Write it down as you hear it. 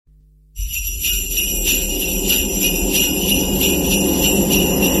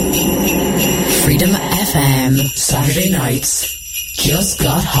FM. Saturday nights just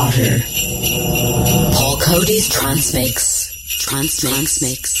got hotter. Paul Coady's Trance Mix. Trance Mix. Trance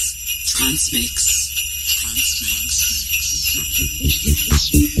Mix. Trance Mix.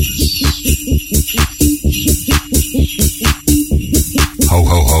 Ho,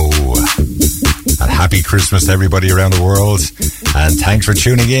 ho, ho. And happy Christmas to everybody around the world. And thanks for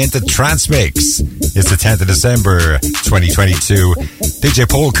tuning in to Trance Mix. It's the 10th of December, 2022. DJ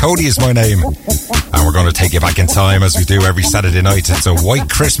Paul Coady is my name. And we're going to take you back in time as we do every Saturday night. It's a white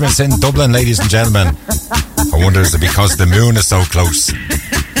Christmas in Dublin, ladies and gentlemen. I wonder is it because the moon is so close?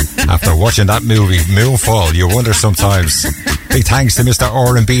 After watching that movie, Moonfall, you wonder sometimes. Big thanks to Mr.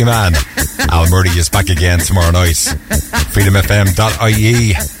 R&B man. Al Murray is back again tomorrow night.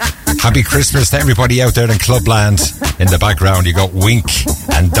 freedomfm.ie. Happy Christmas to everybody out there in Clubland. In the background, you got Wink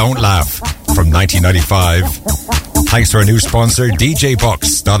and Don't Laugh from 1995. Thanks to our new sponsor,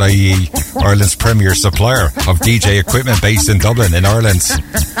 DJBox.ie, Ireland's premier supplier of DJ equipment based in Dublin, in Ireland.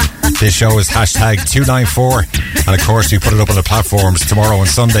 This show is hashtag 294, and of course we put it up on the platforms tomorrow and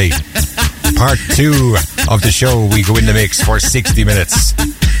Sunday. Part 2 of the show, we go in the mix for 60 minutes.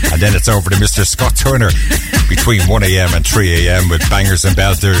 And then it's over to Mr. Scott Turner between 1am and 3am with bangers and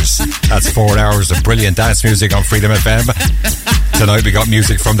belters. That's 4 hours of brilliant dance music on Freedom FM. Tonight we got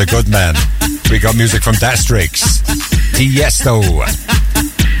music from The Good Man. We got music from Dastrix, Tiesto,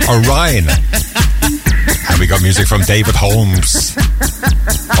 Orion. And we got music from David Holmes.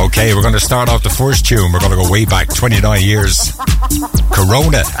 Okay, we're going to start off the first tune. We're going to go way back 29 years.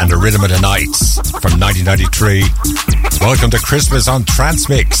 Corona and the Rhythm of the Night from 1993. Welcome to Christmas on Trance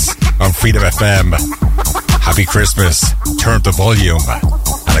Mix on Freedom FM. Happy Christmas. Turn up the volume.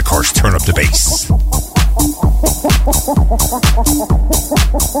 And of course, turn up the bass.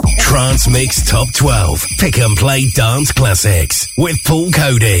 Trance Mix Top 12 Pick and Play Dance Classics with Paul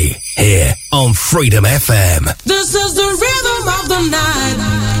Coady here on Freedom FM. This is the rhythm of the night.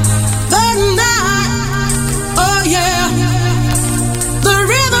 The night. Oh yeah. The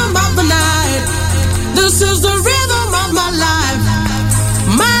rhythm of the night. This is the rhythm of my life.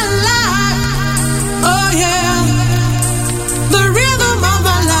 My life. Oh yeah. The rhythm of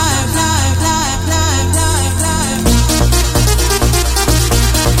my life.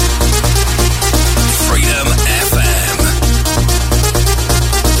 Freedom FM.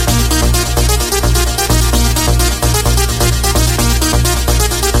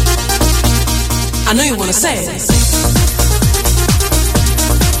 I know you want to say it.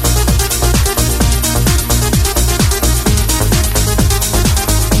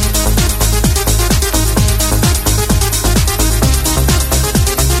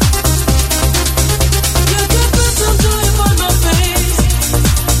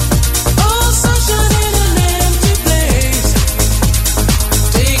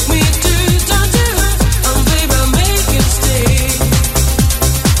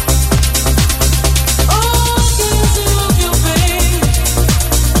 Oh,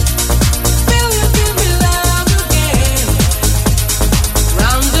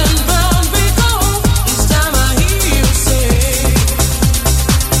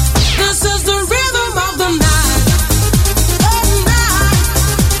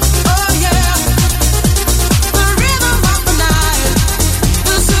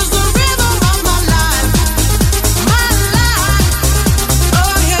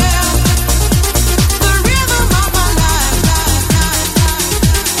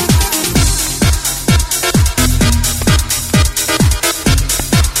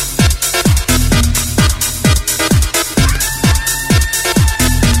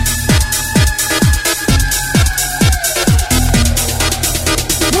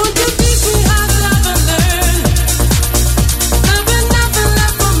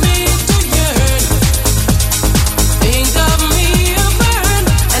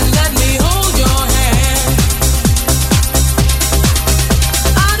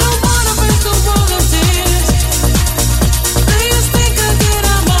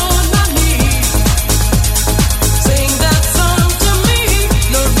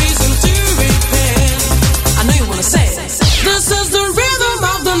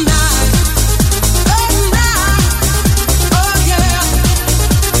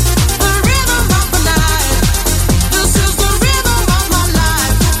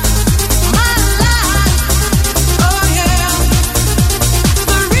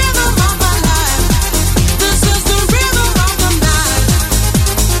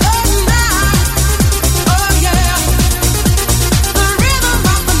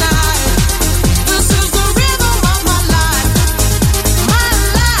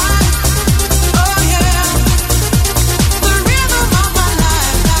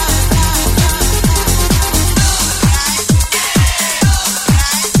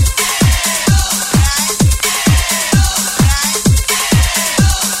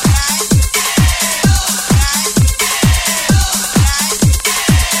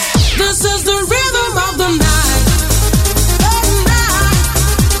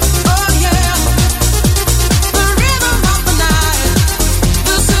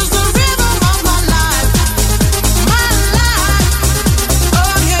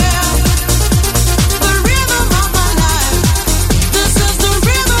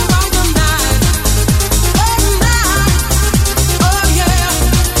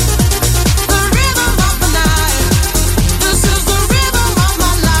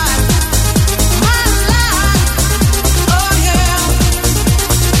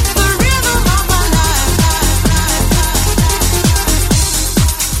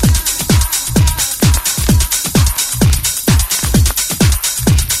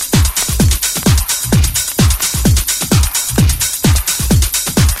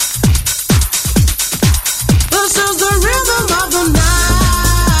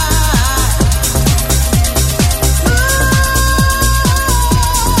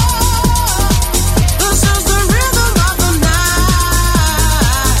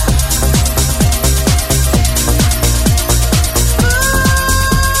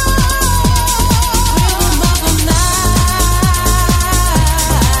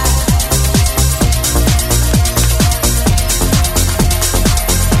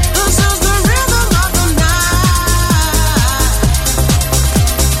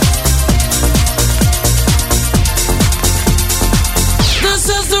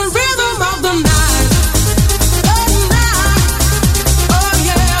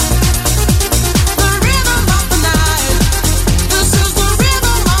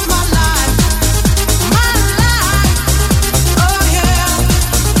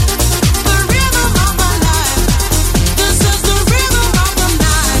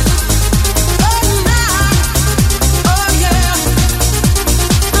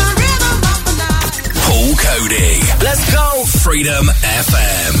 Freedom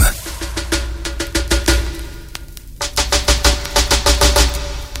FM.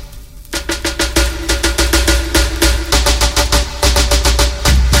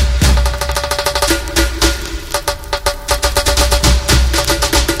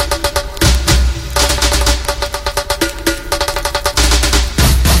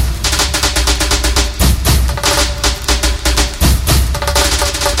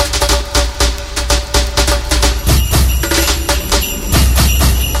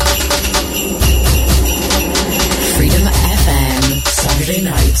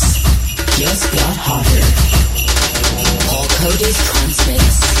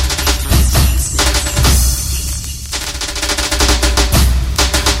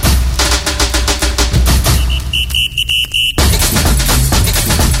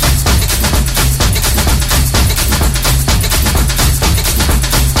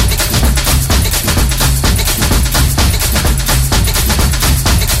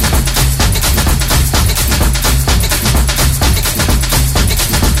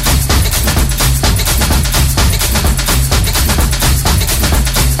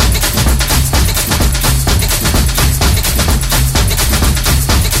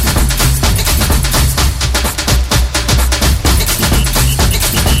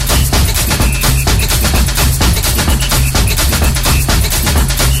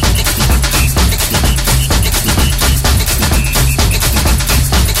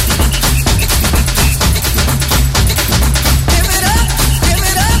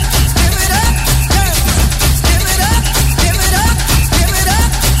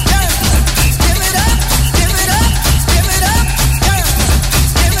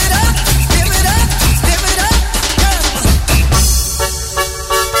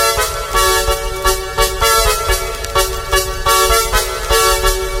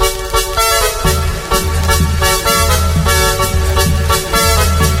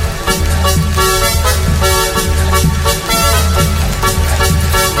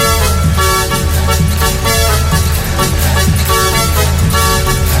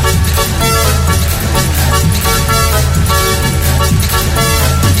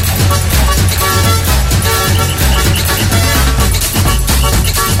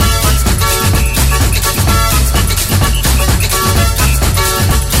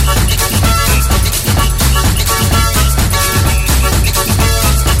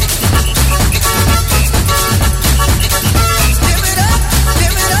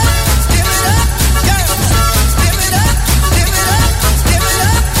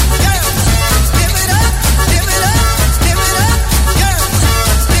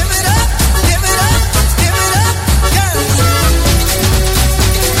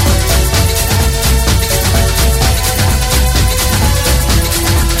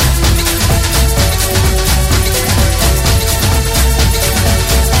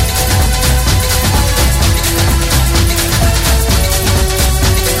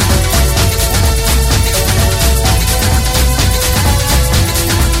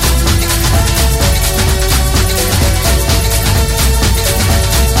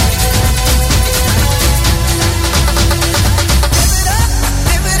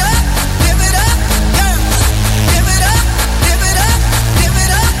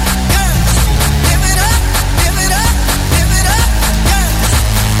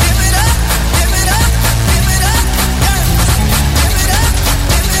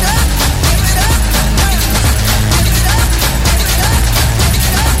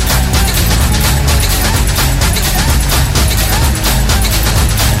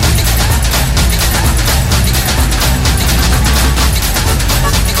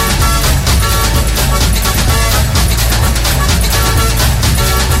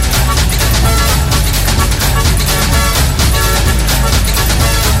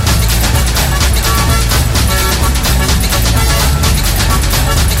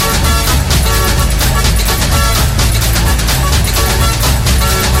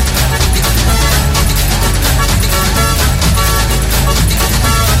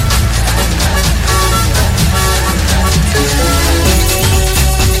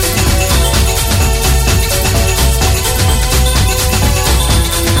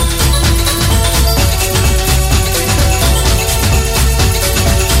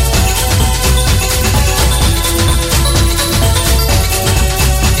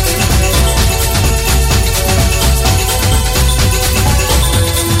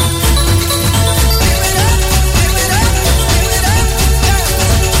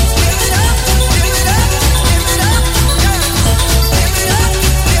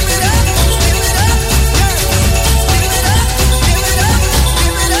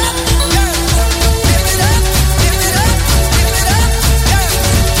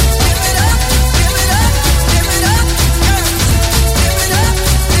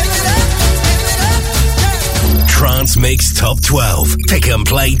 Mix Top 12 Pick and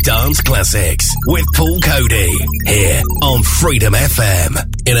Play Dance Classics with Paul Coady here on Freedom FM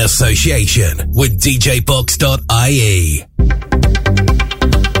in association with DJBox.ie.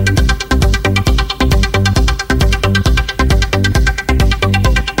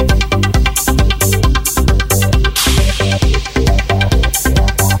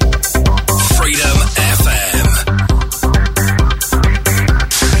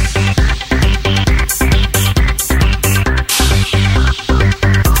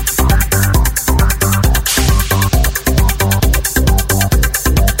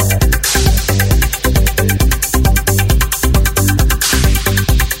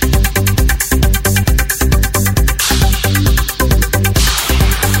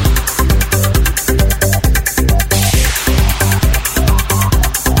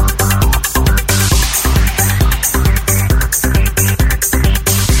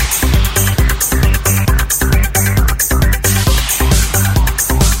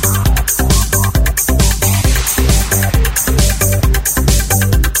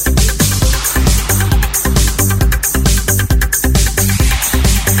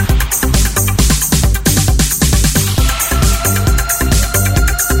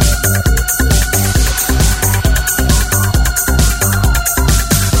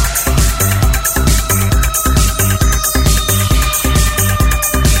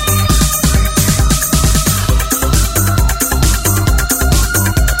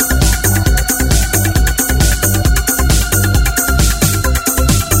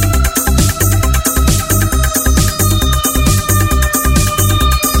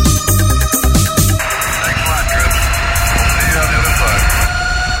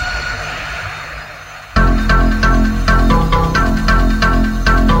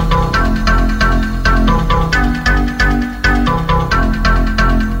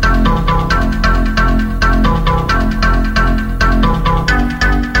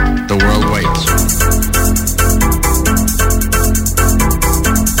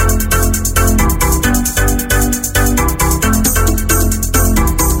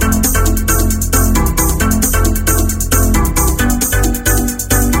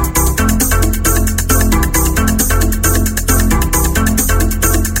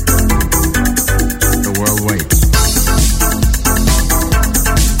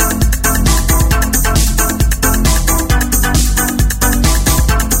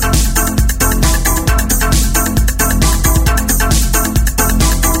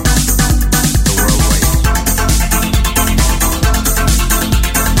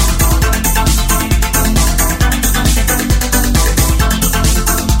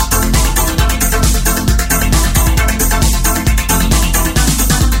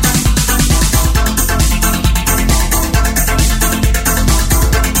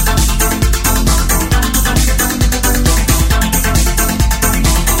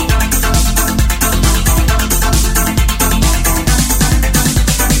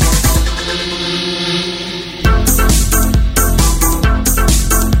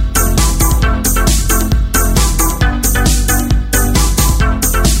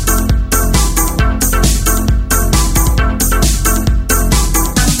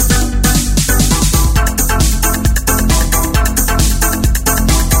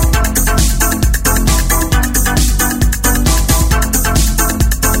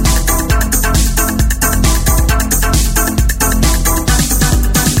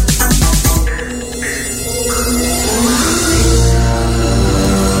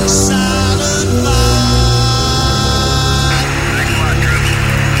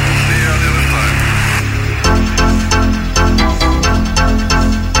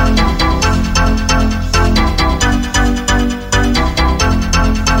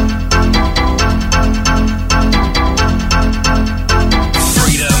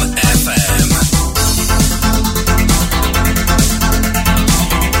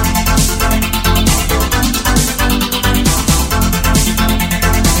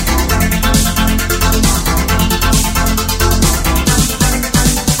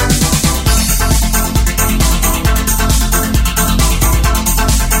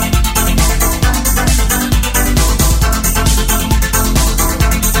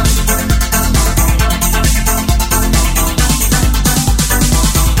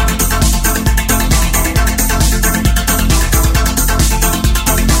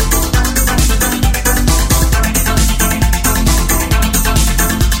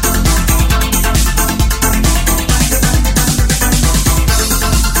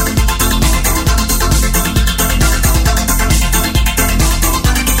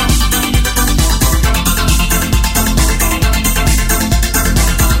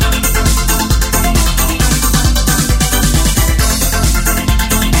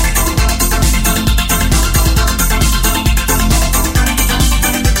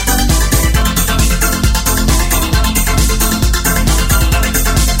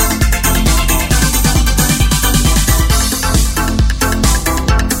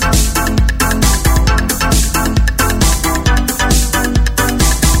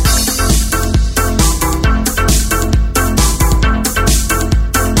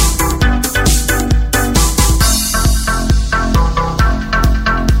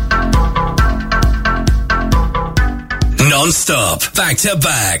 Non-stop,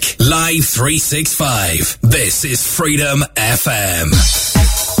 back-to-back, live 365. This is Freedom FM.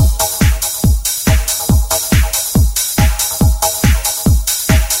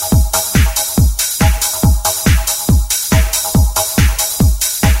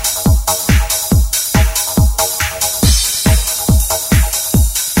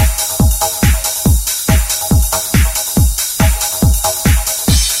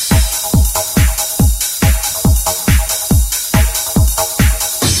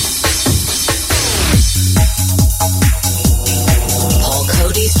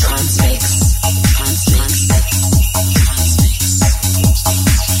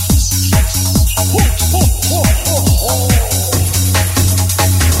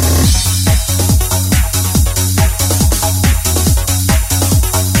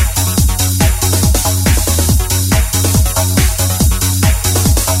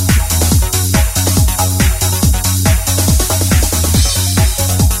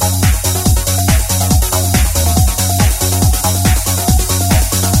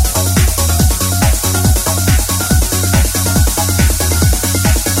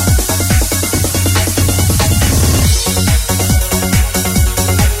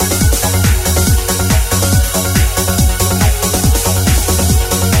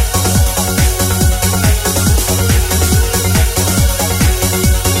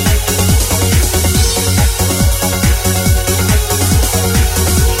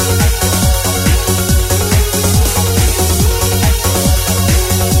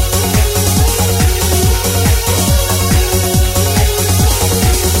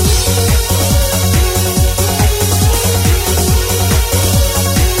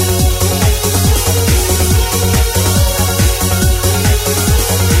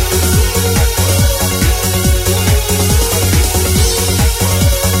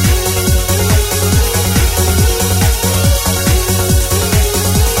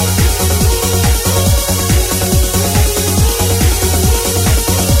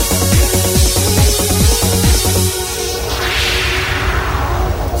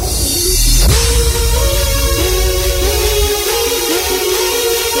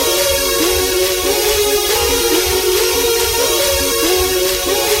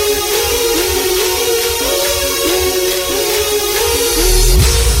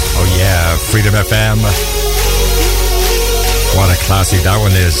 Freedom FM. What a classic that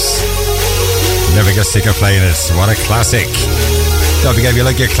one is. Never get sick of playing it. What a classic. Don't forget if you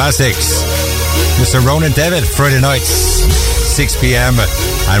like your classics. Mr. Ronan Devitt, Friday nights, 6 p.m.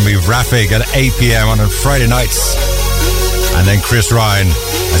 And we've Rafig at 8 p.m. on Friday nights. And then Chris Ryan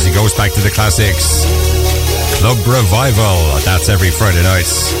as he goes back to the classics. Club Revival, that's every Friday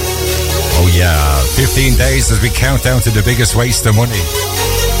nights. Oh yeah, 15 days as we count down to the biggest waste of money.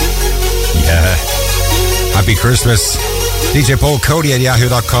 Yeah. Happy Christmas. DJ Paul Coady at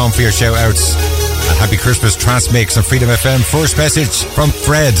yahoo.com for your shout outs. And happy Christmas Trance Mix on Freedom FM. First message from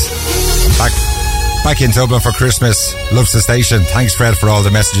Fred. Back in Dublin for Christmas. Loves the station. Thanks, Fred, for all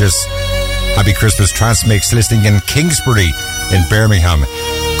the messages. Happy Christmas Trance Mix listening in Kingsbury in Birmingham.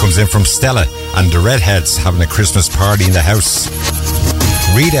 Comes in from Stella and the Redheads having a Christmas party in the house.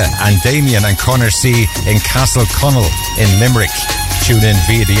 Rita and Damien and Connor C in Castle Connell in Limerick. Tune in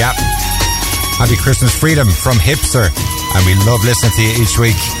via the app. Happy Christmas Freedom from Hipster, and we love listening to you each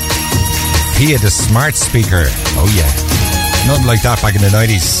week. Pia the smart speaker. Oh yeah, nothing like that back in the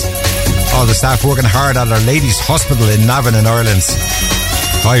 90s. All the staff working hard at our ladies hospital in Navan in Ireland.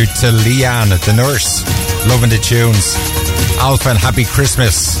 Hi to Leanne the nurse, loving the tunes. Alpha and happy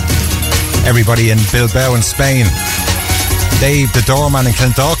Christmas everybody in Bilbao in Spain. Dave the doorman in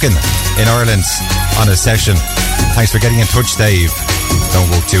Clondalkin in Ireland on a session. Thanks for getting in touch, Dave. Don't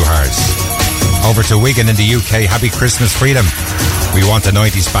work too hard. Over to Wigan in the UK. Happy Christmas Freedom. We want the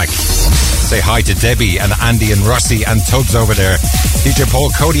 90s back. Say hi to Debbie and Andy and Rossi and Tubbs over there. DJ Paul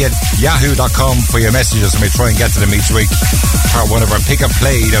Coady at yahoo.com for your messages, and we try and get to them each week. Part one of our pick and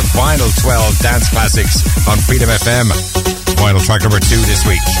play of Vinyl 12 dance classics on Freedom FM. Vinyl track number 2 this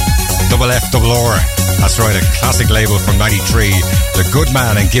week. Double F Double R. That's right, a classic label from 93. The Good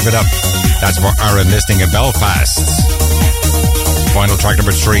Man and Give It Up. That's for Aaron listening in Belfast. Vinyl track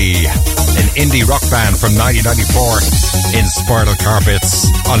number 3. An indie rock band from 1994 in Spiral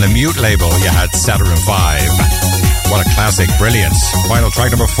Carpets. On the Mute label, you had Saturn 5. What a classic, brilliant. Vinyl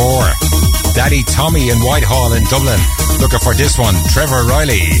track number 4. Daddy Tommy in Whitehall in Dublin. Looking for this one, Trevor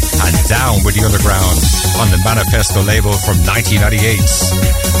Riley and Down with the Underground on the Manifesto label from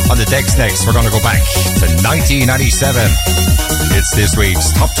 1998. On the decks next, we're going to go back to 1997. It's this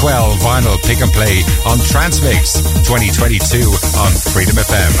week's Top 12 Vinyl Pick and Play on Trance Mix 2022 on Freedom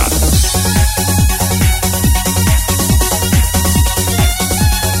FM.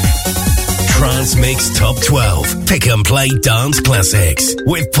 Dance Top 12 Pick and Play Dance Classics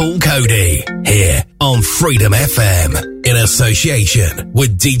with Paul Coady here on Freedom FM in association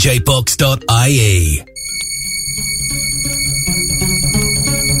with DJBox.ie.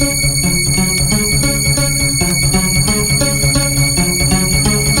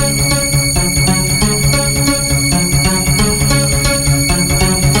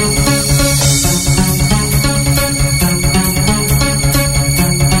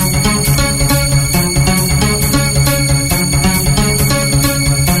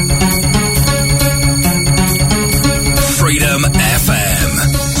 Freedom FM.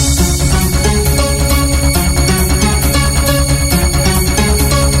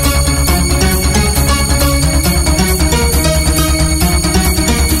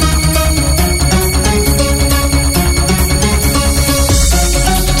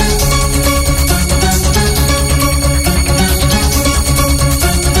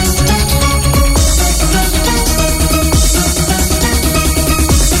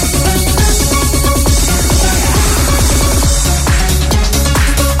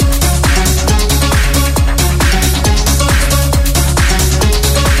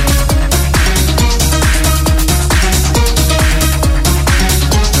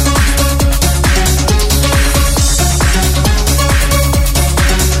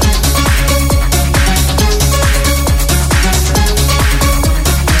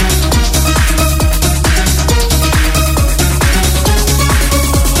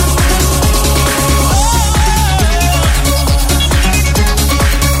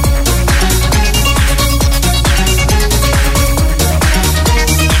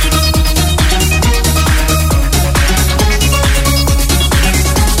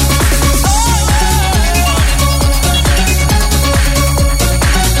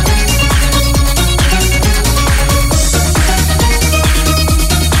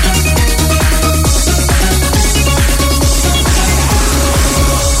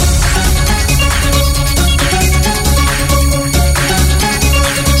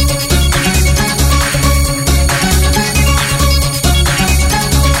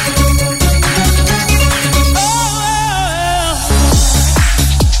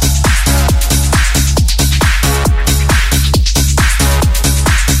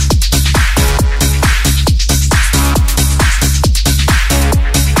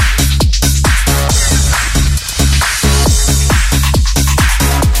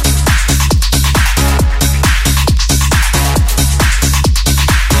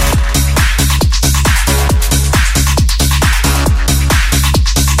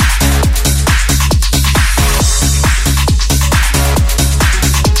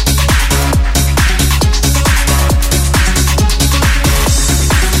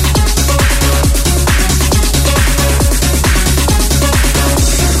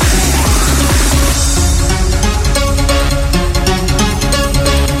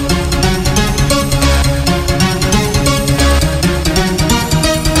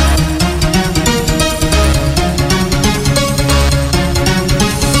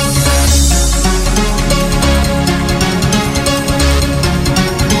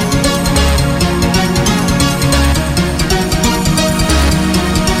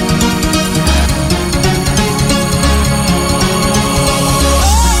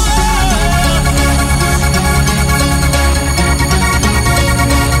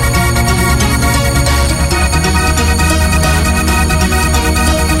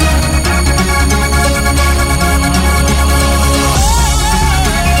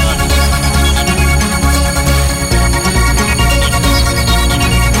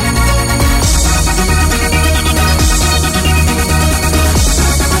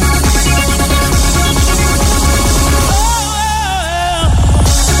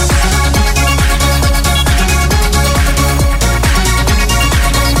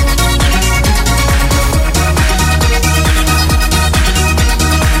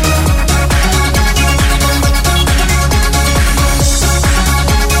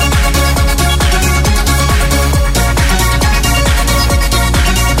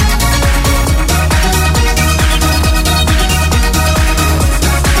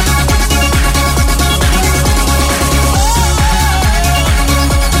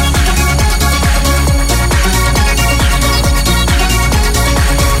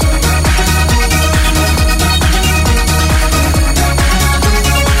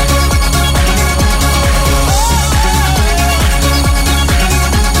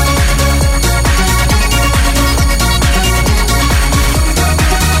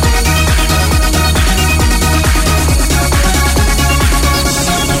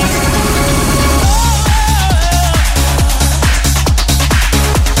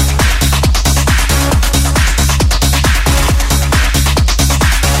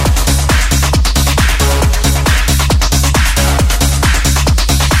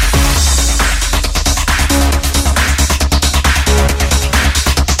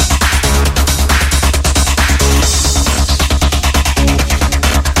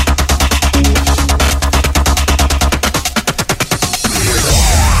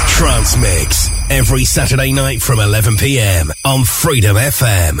 Trance Mix. Every Saturday night from 11 p.m. on Freedom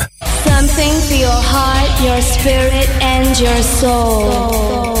FM. Something for your heart, your spirit, and your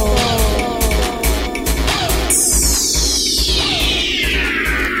soul.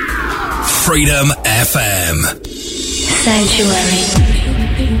 Freedom FM. Sanctuary.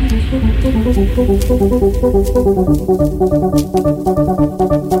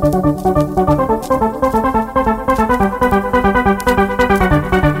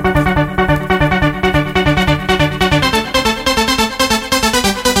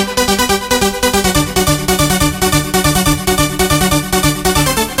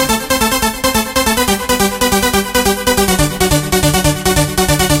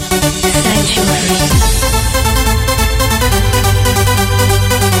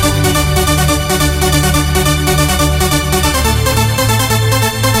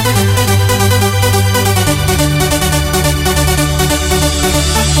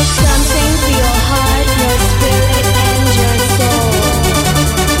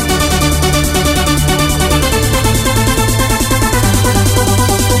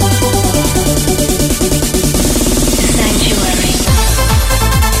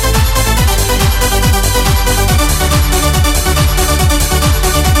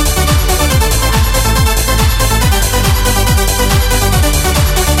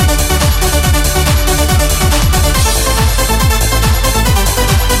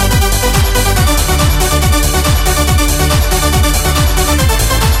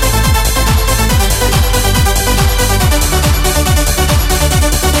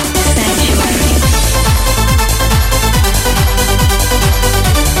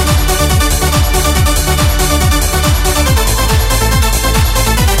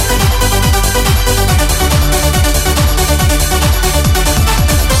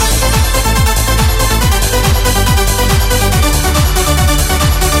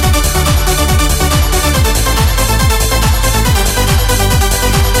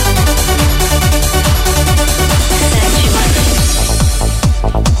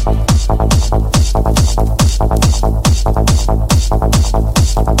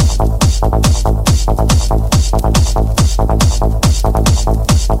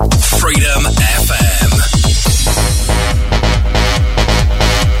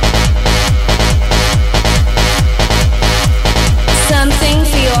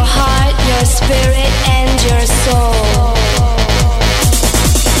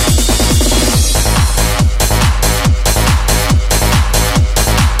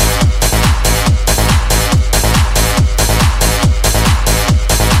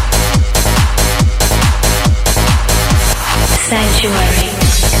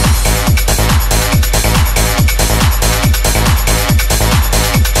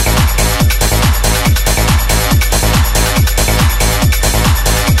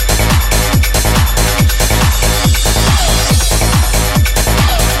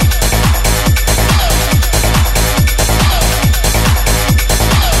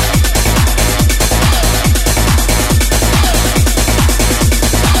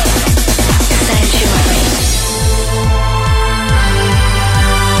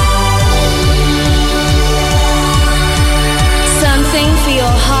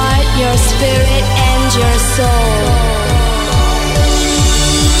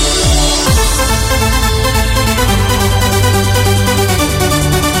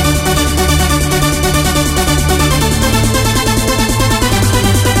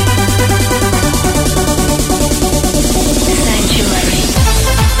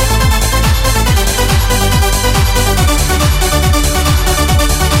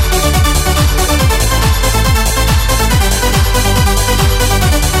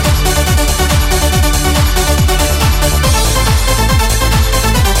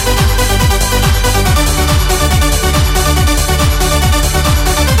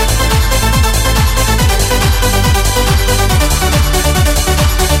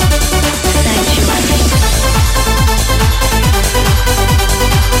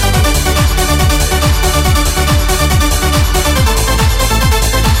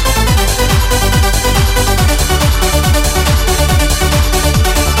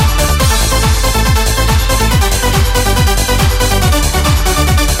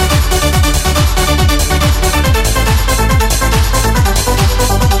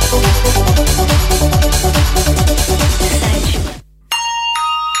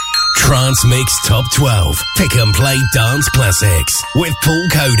 Trance Mix Top 12 Pick and Play Dance Classics with Paul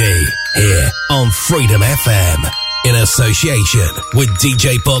Coady here on Freedom FM in association with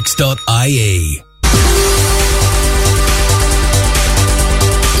DJBox.ie.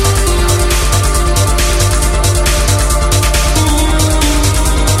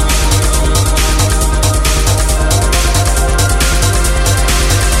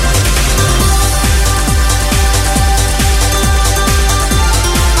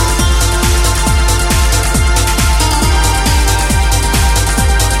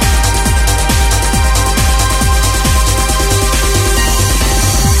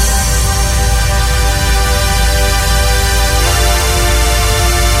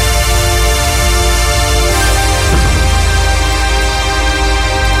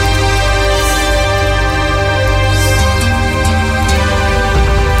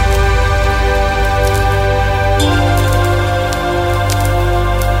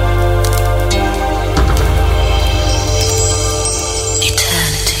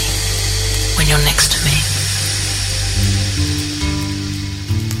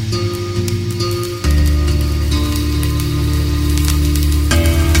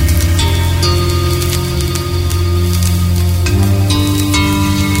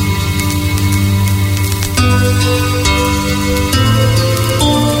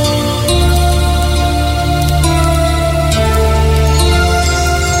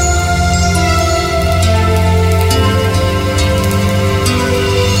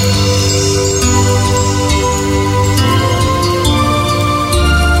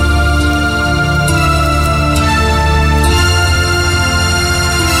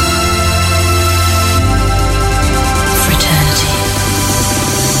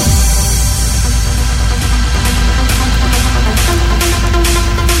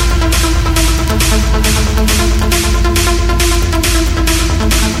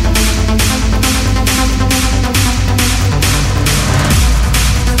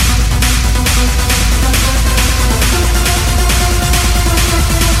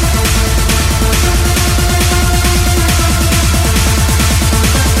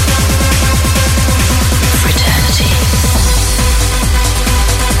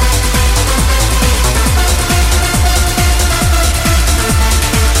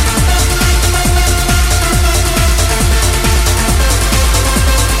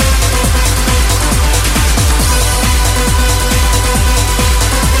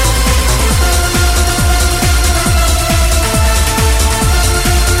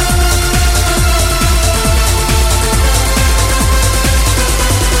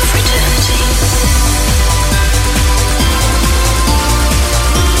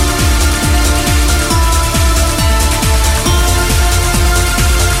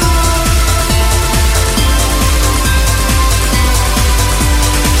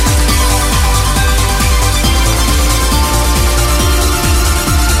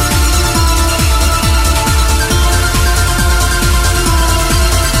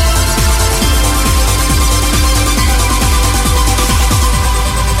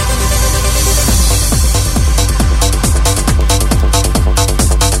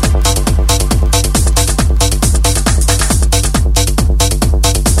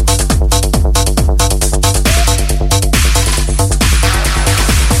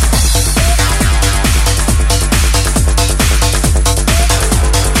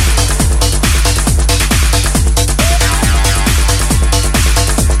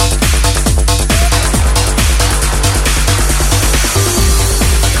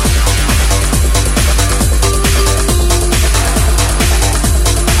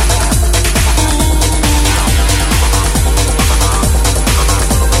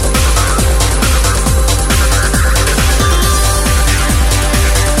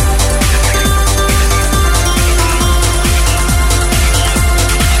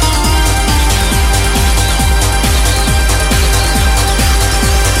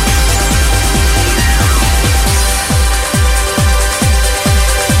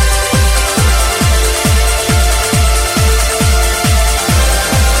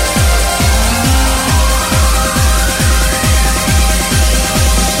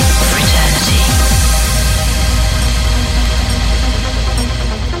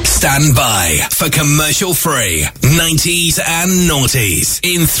 stand by for commercial free 90s and noughties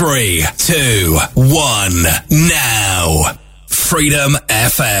in 3, 2, 1, now. Freedom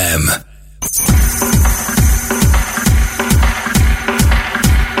FM.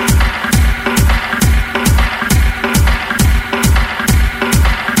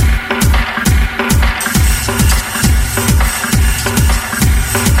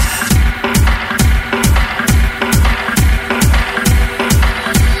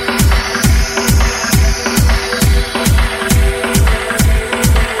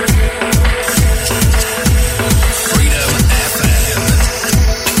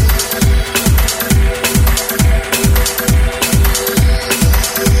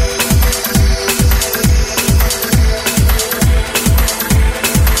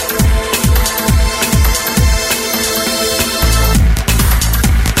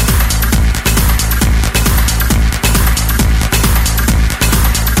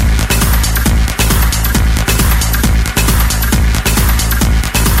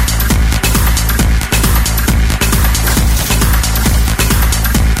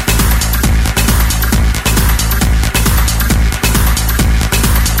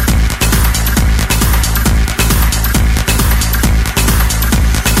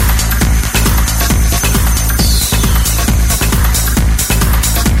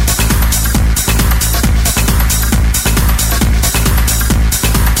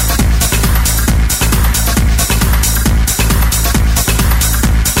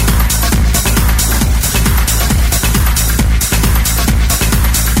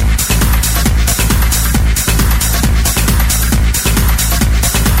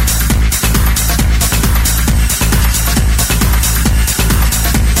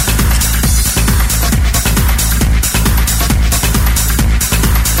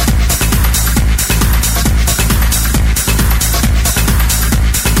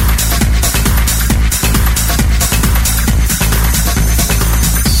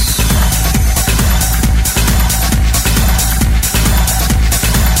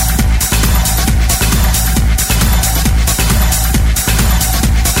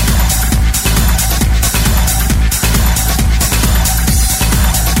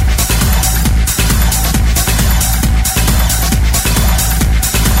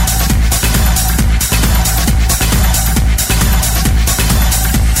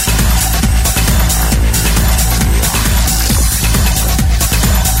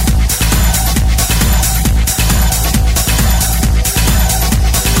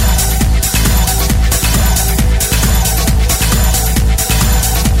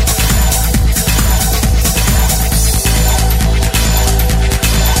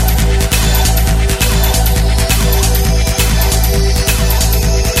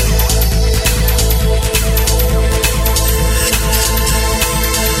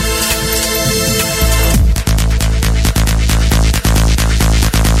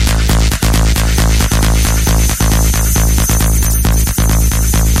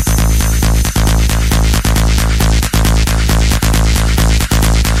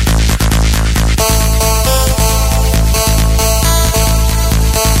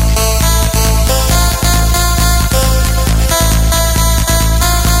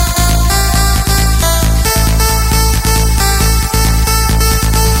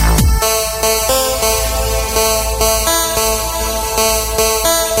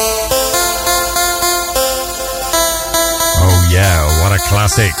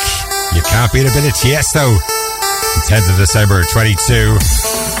 classic. You can't beat a bit of Tiesto. 10th of December 22.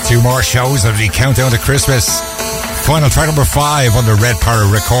 Two more shows as we count down to Christmas. Final track number 5 on the Red Power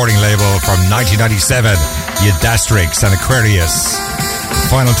recording label from 1997. Eudastrix and Aquarius.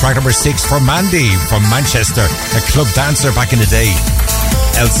 Final track number 6 for Mandy from Manchester, a club dancer back in the day.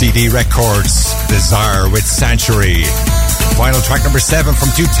 LCD Records, Desire with Sanctuary. Final track number 7 from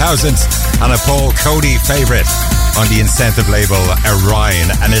 2000 and a Paul Coady favourite on the Incentive label,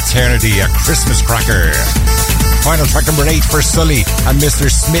 Orion, an Eternity, a Christmas cracker. Final track number 8 for Sully and Mr.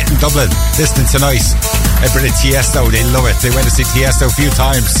 Smith in Dublin. Listening tonight, a bit of Tiesto, they love it. They went to see Tiesto a few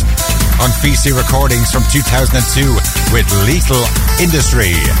times on PC Recordings from 2002 with Lethal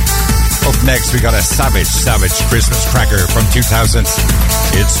Industry. Up next, we got a Savage Christmas cracker from 2000.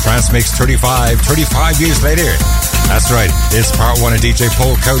 It's Trance Mix 35 years later. That's right, it's part 1 of DJ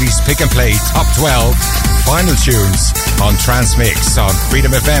Paul Coady's Pick and Play Top 12 Final Tunes on Trance Mix on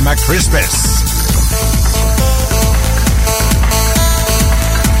Freedom FM at Christmas.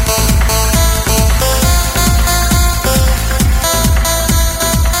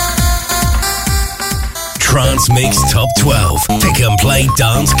 Trance Mix Top 12 Pick and Play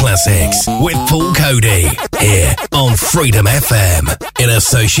Dance Classics with Paul Coady here on Freedom FM in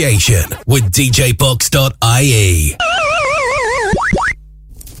association with DJBox.ie.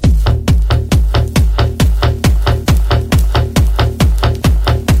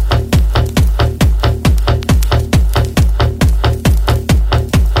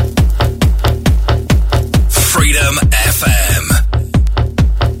 Freedom FM.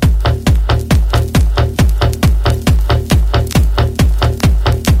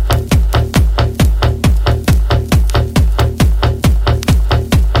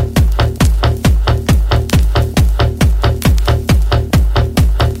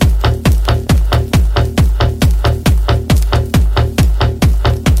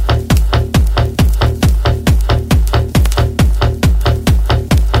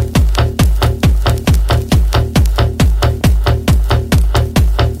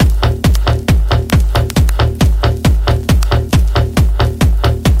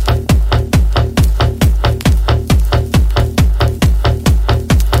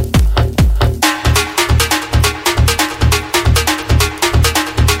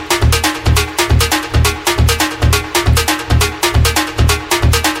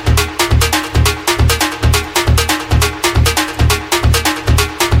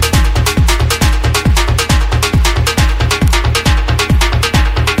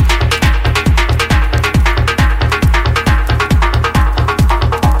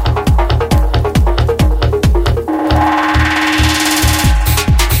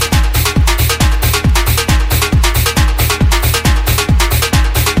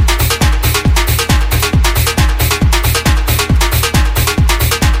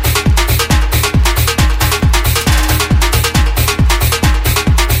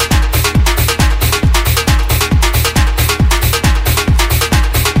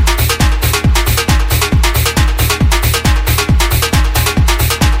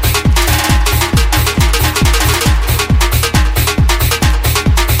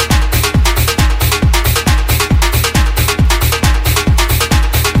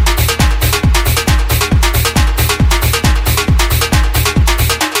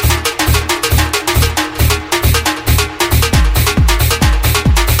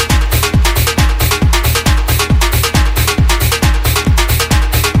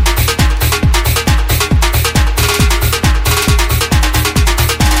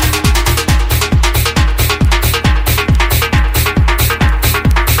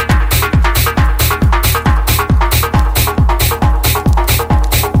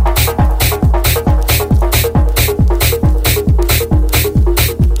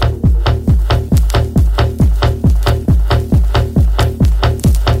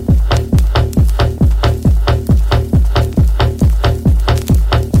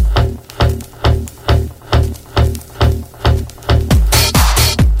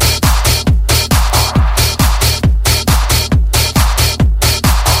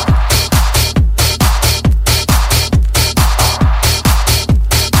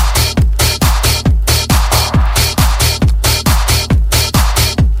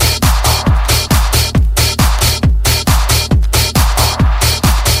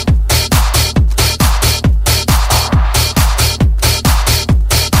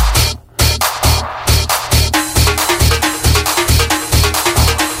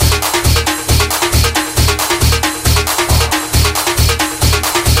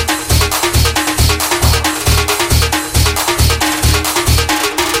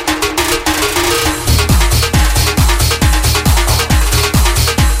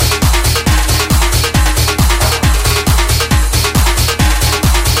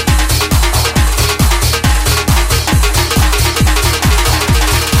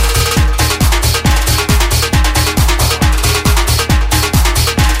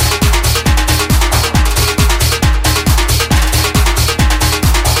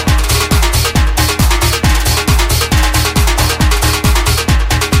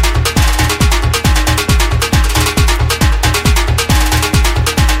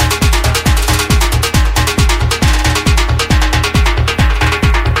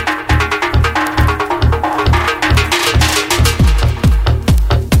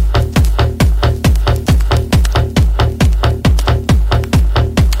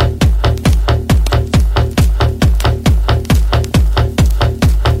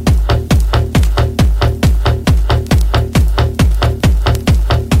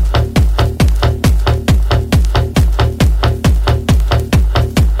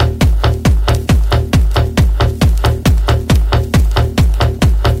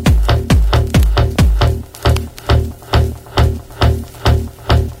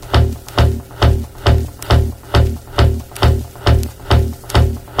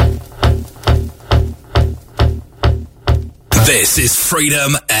 This is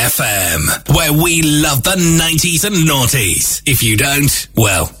Freedom FM, where we love the 90s and noughties. If you don't,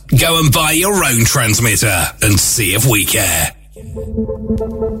 well, go and buy your own transmitter and see if we care.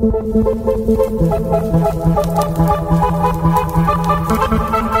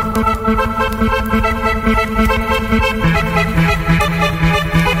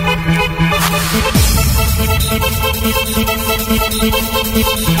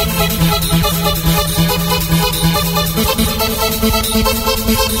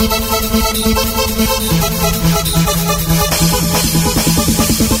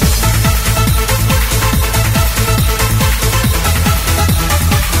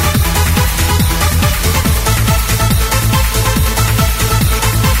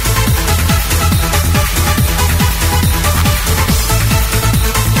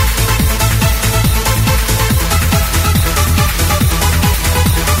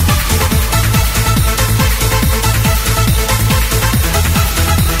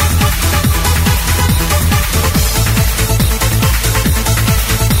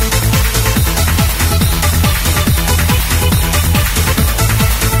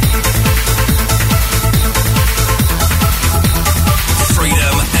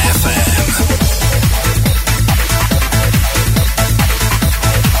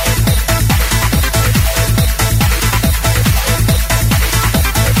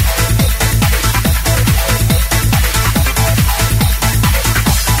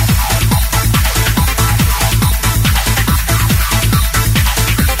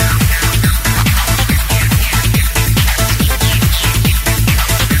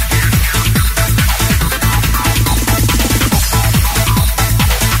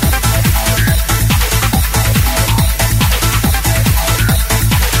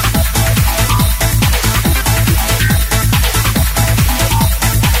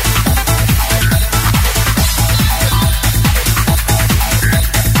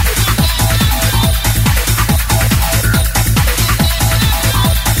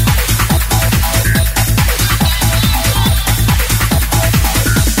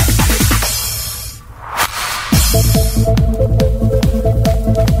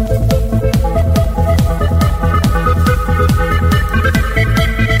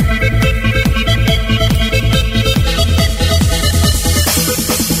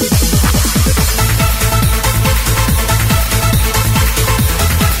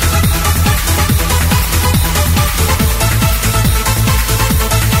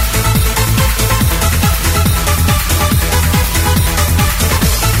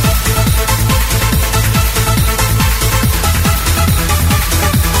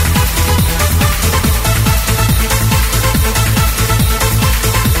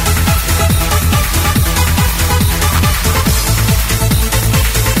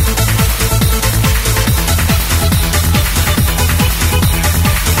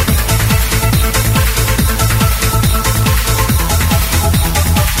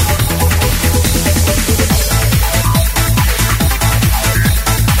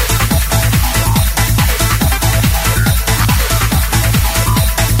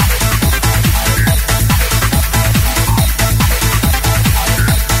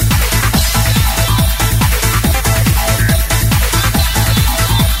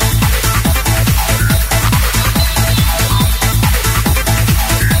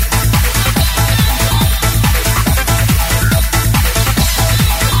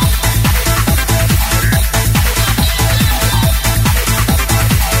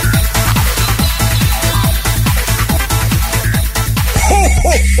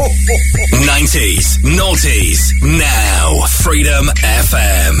 Noughties, now. Freedom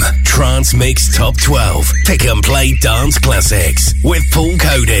FM. Trance Mix Top 12. Pick and play dance classics with Paul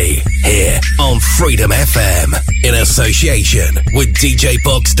Coady. Here on Freedom FM. In association with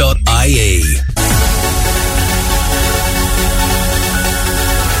DJBox.ie.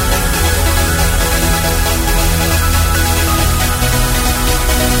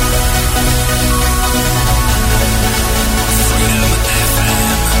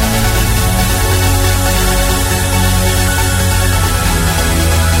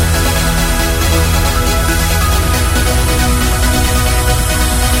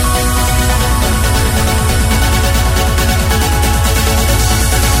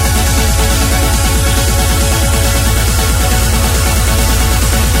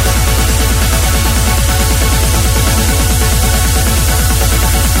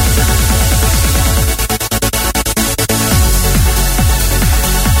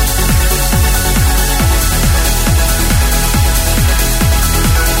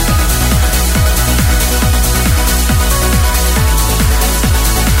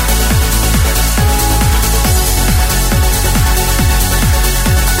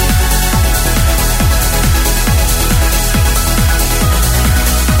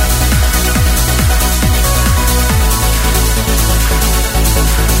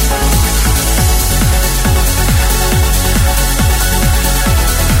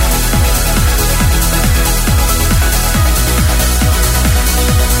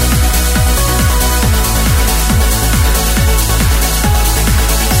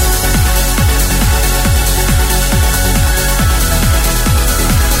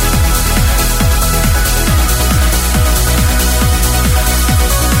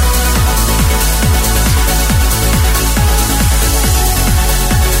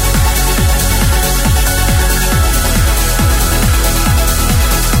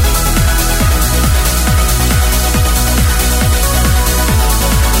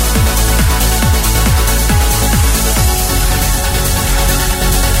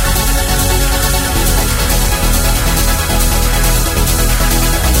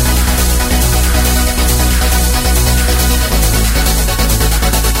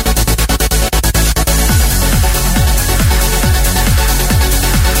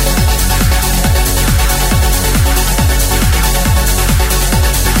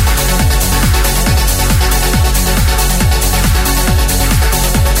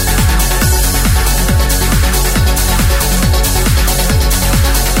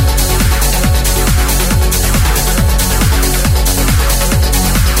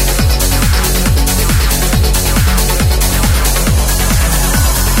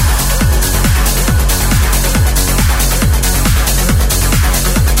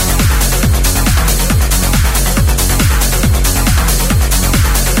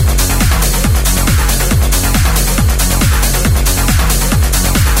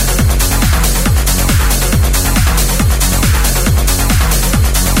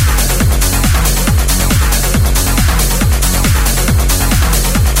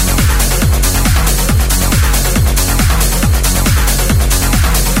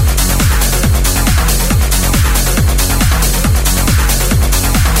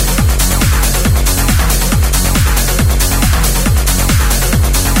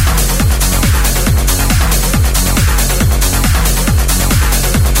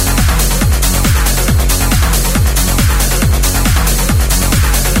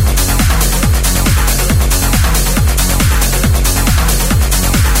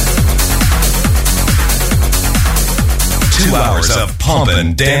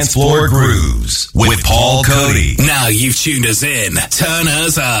 pumping dance floor grooves with Paul Coady. Now you've tuned us in. Turn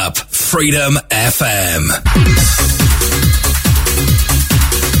us up. Freedom FM.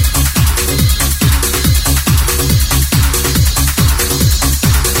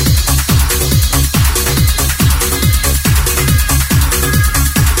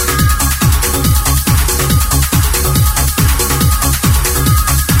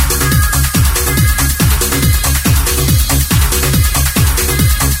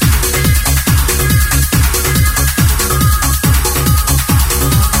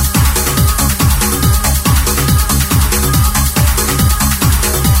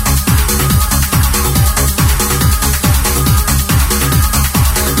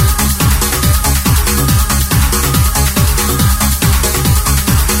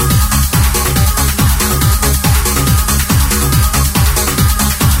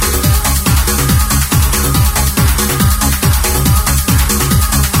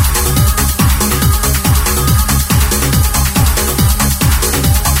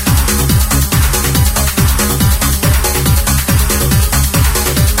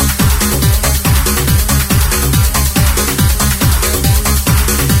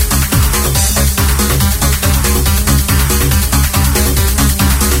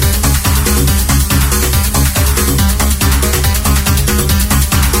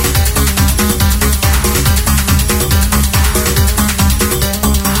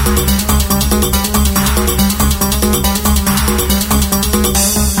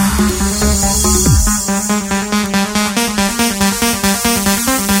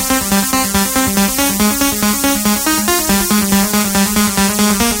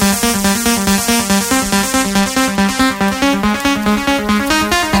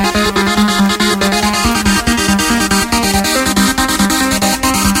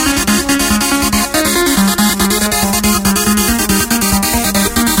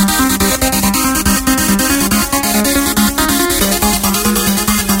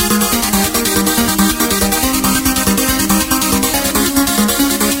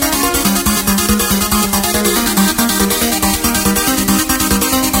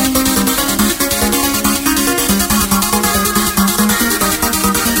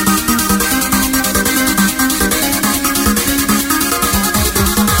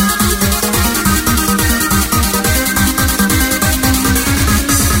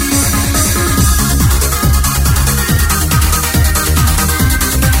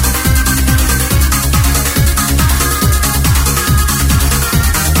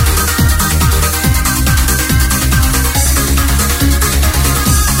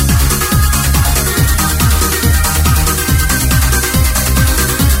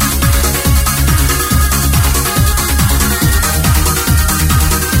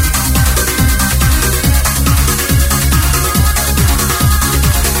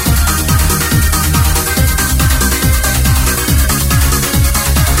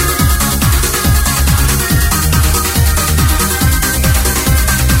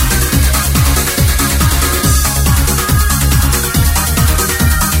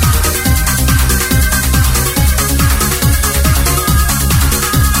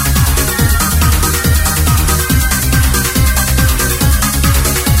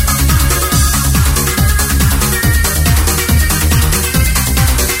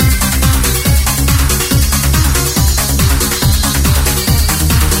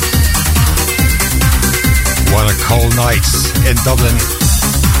 In Dublin.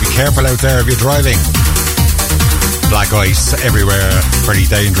 Be careful out there if you're driving. Black ice everywhere, pretty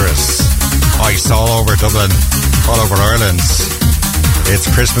dangerous. Ice all over Dublin, all over Ireland. It's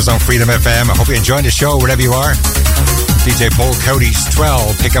Christmas on Freedom FM. I hope you're enjoying the show wherever you are. DJ Paul Coady's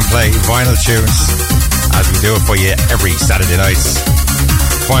 12 pick and play vinyl tunes as we do it for you every Saturday night.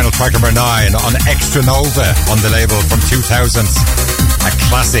 Final track number 9 on Extra Nova on the label from 2000. A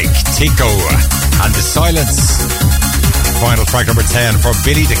classic, Tico and The Silence. Final track number 10 for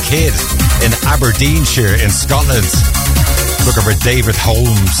Billy the Kid in Aberdeenshire in Scotland. Looking for David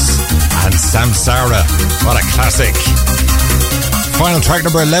Holmes and Samsara. What a classic. Final track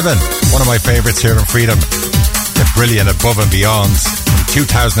number 11, one of my favourites here in Freedom. The brilliant Above and Beyond from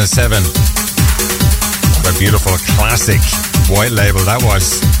 2007. What a beautiful classic white label that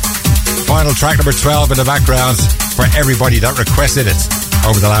was. Final track number 12 in the background for everybody that requested it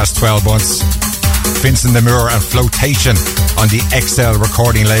over the last 12 months. Vincent Demure and Flotation on the XL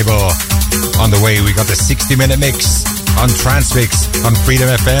recording label. On the way, we got the 60-minute mix on Trance Mix on Freedom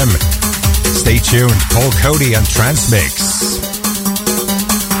FM. Stay tuned. Paul Coady and Trance Mix.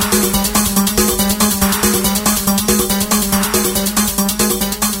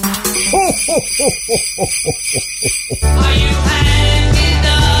 Are you hanging?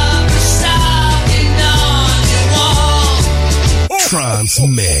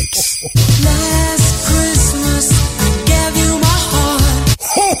 Mix. Last Christmas, I gave you my heart.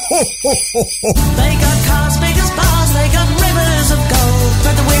 They got cars big as bars, they got rivers of gold.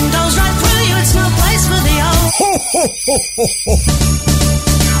 But the windows right through you, it's no place for the old.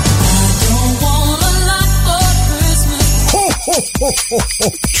 I don't want a lot for Christmas.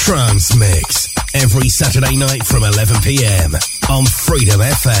 Trance Mix. Every Saturday night from 11 p.m. on Freedom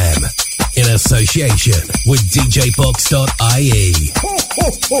FM. In association with DJBox.ie.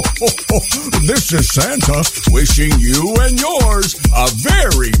 This is Santa wishing you and yours a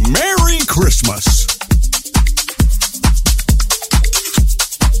very Merry Christmas.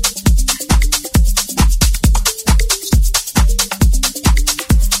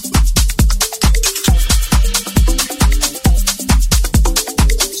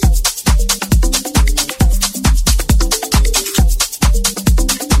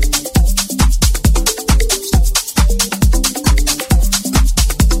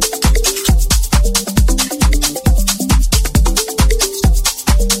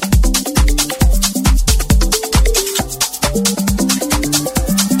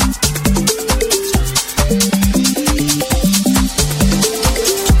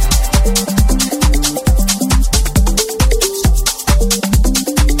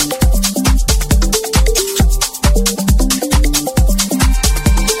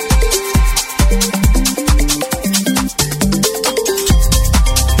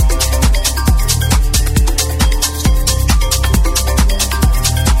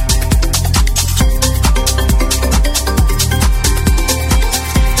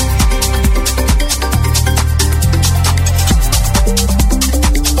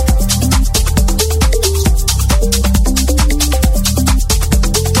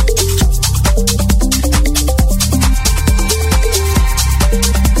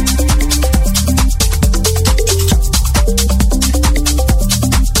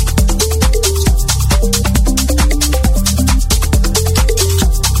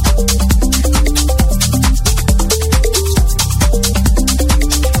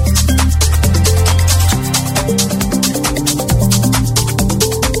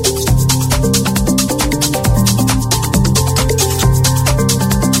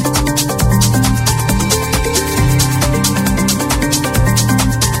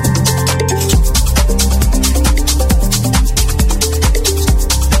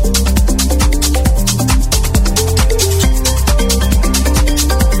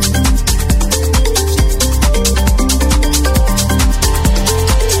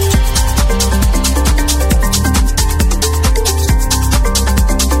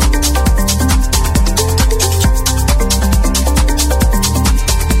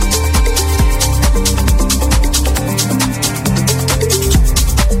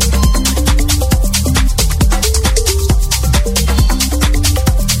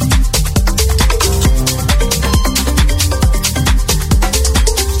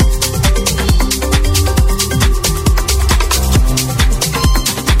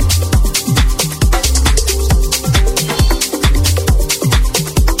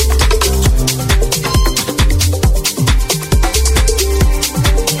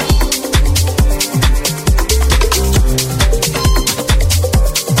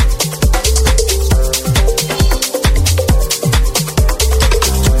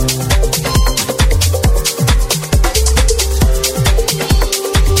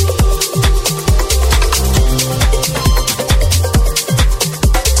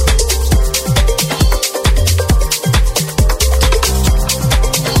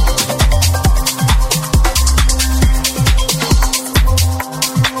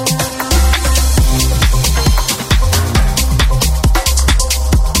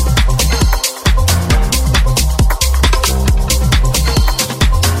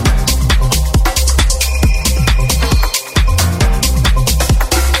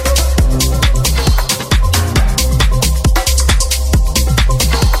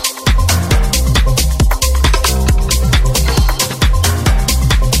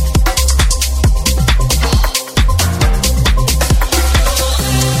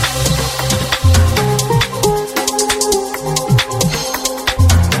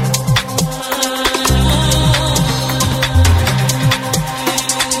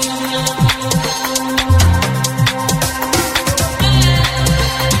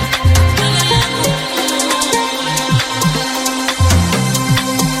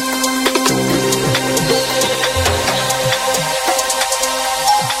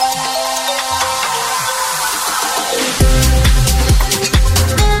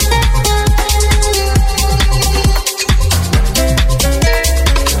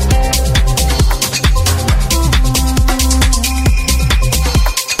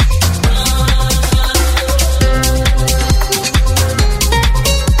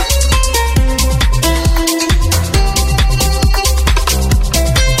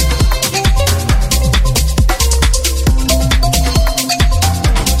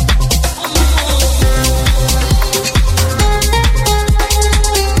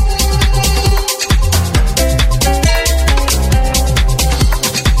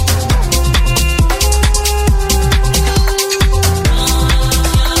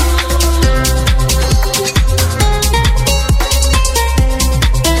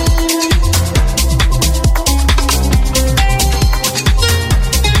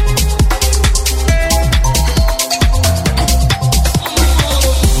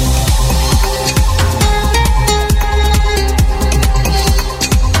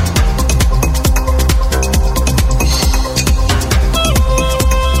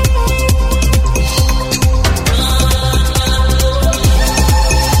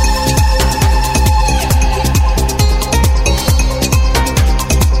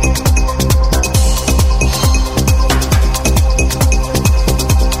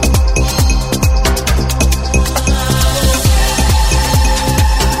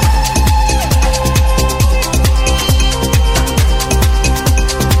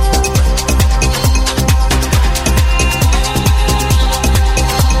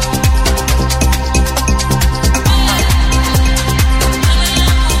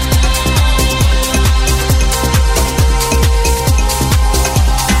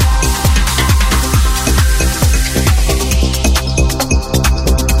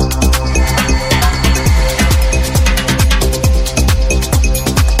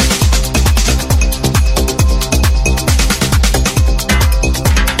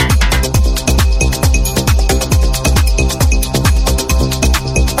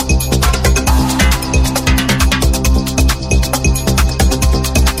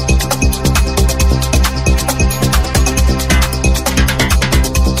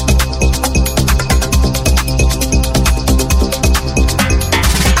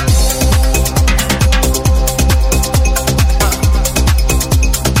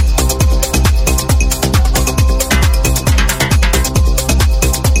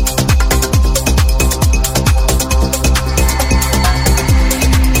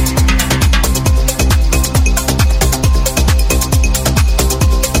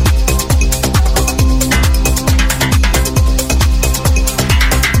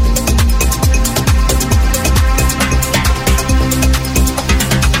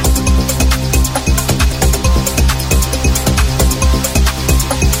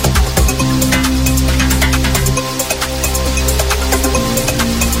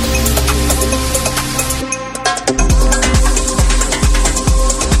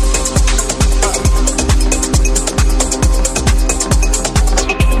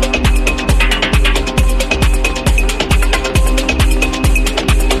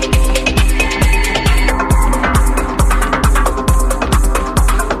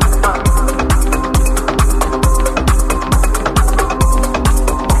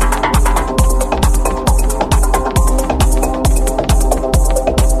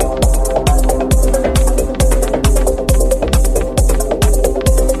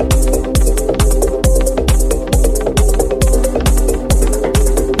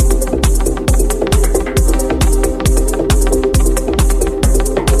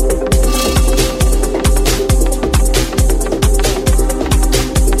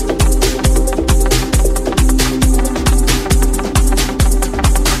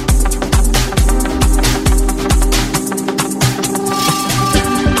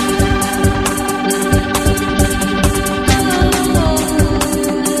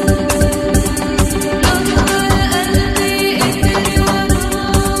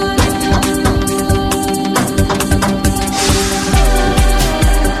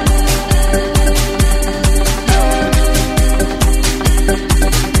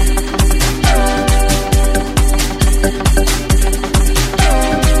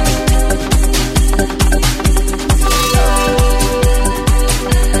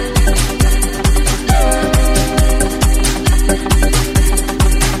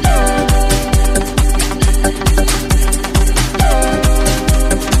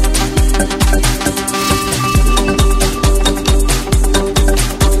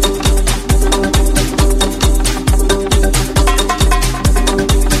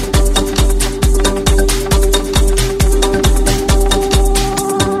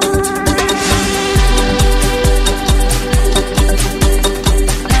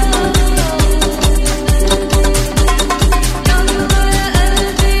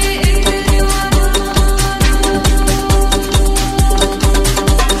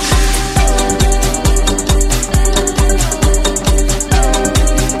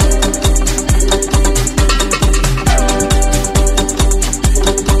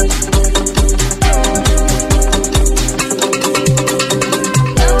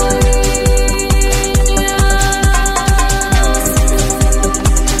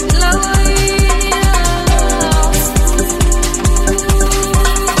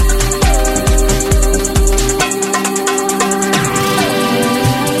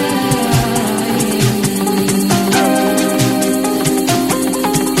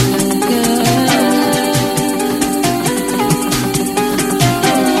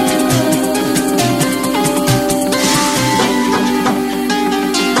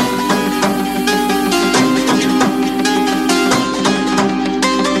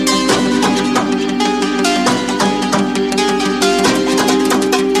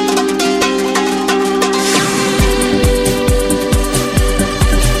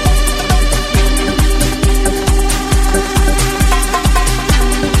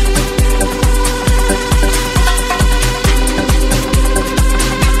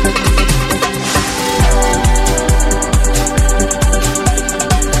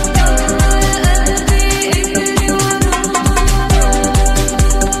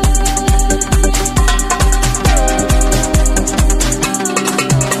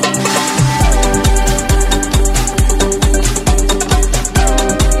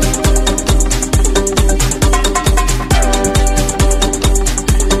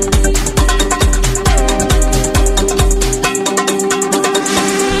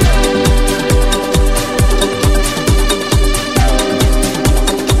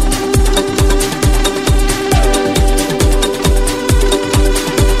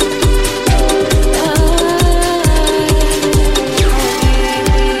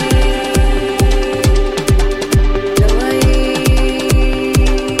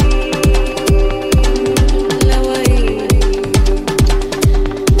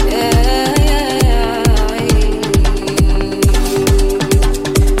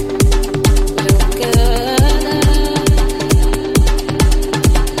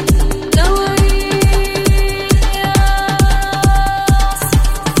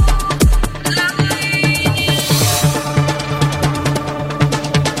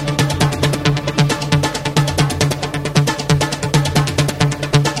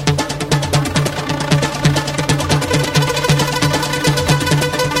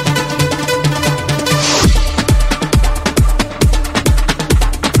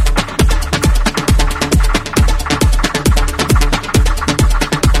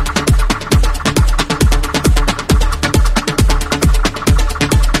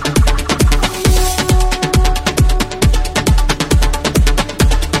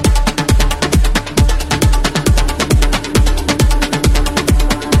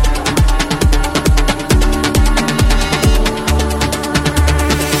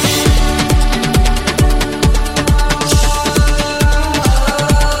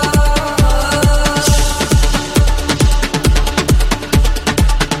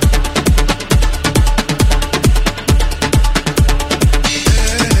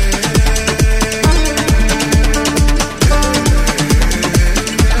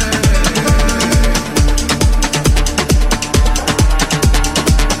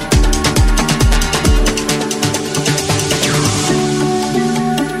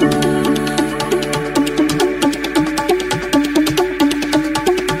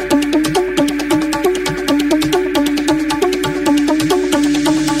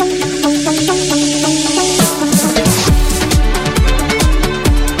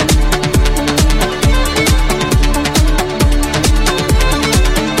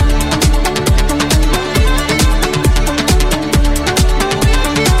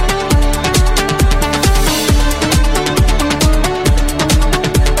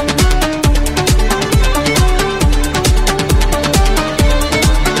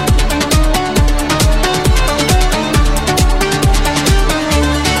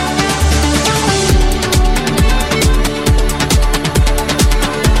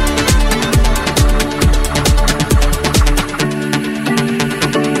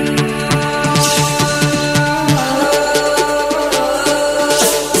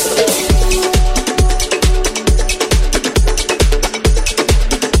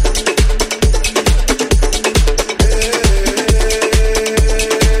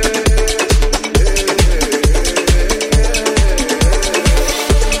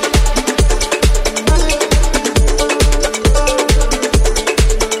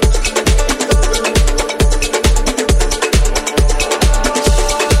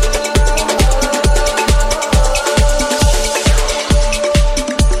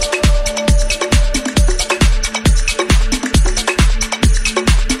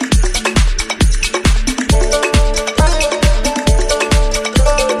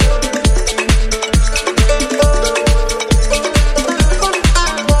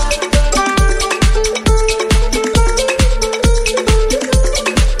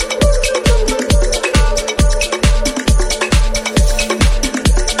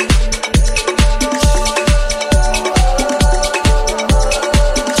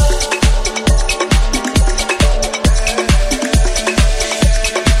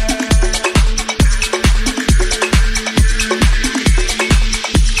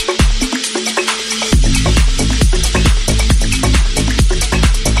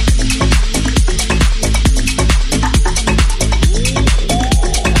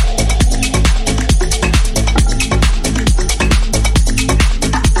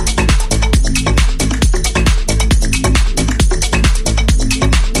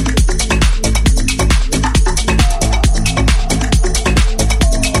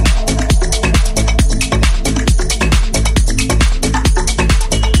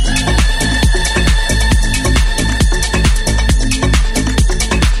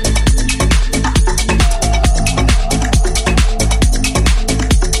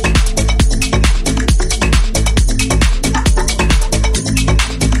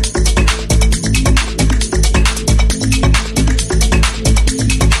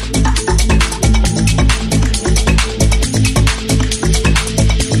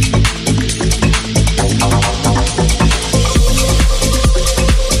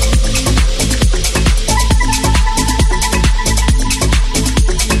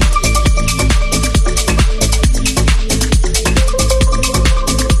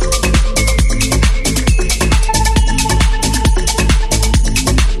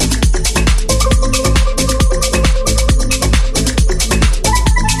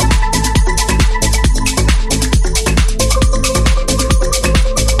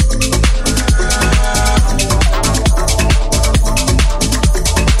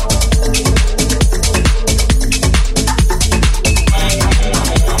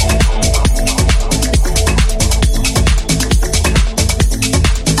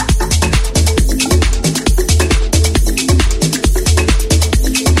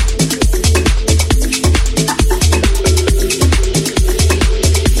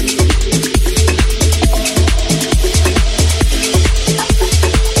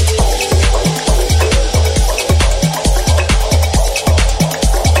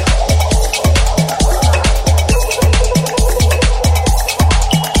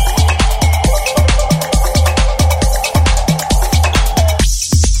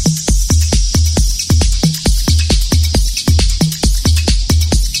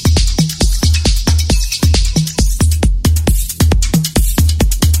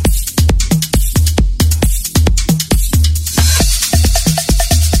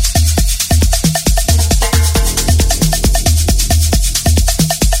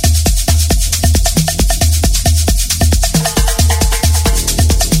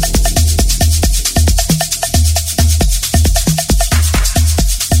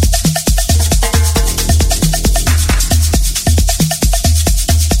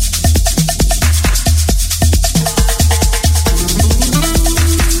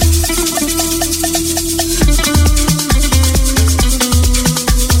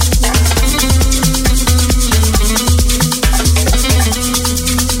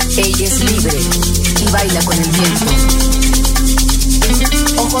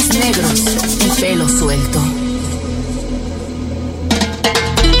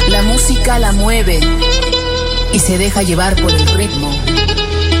 mueve y se deja llevar por el ritmo.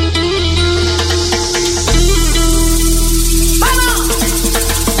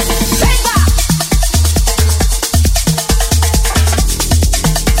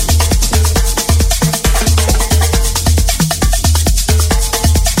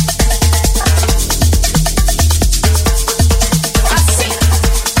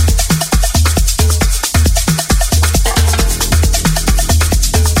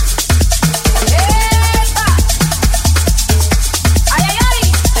 Ay,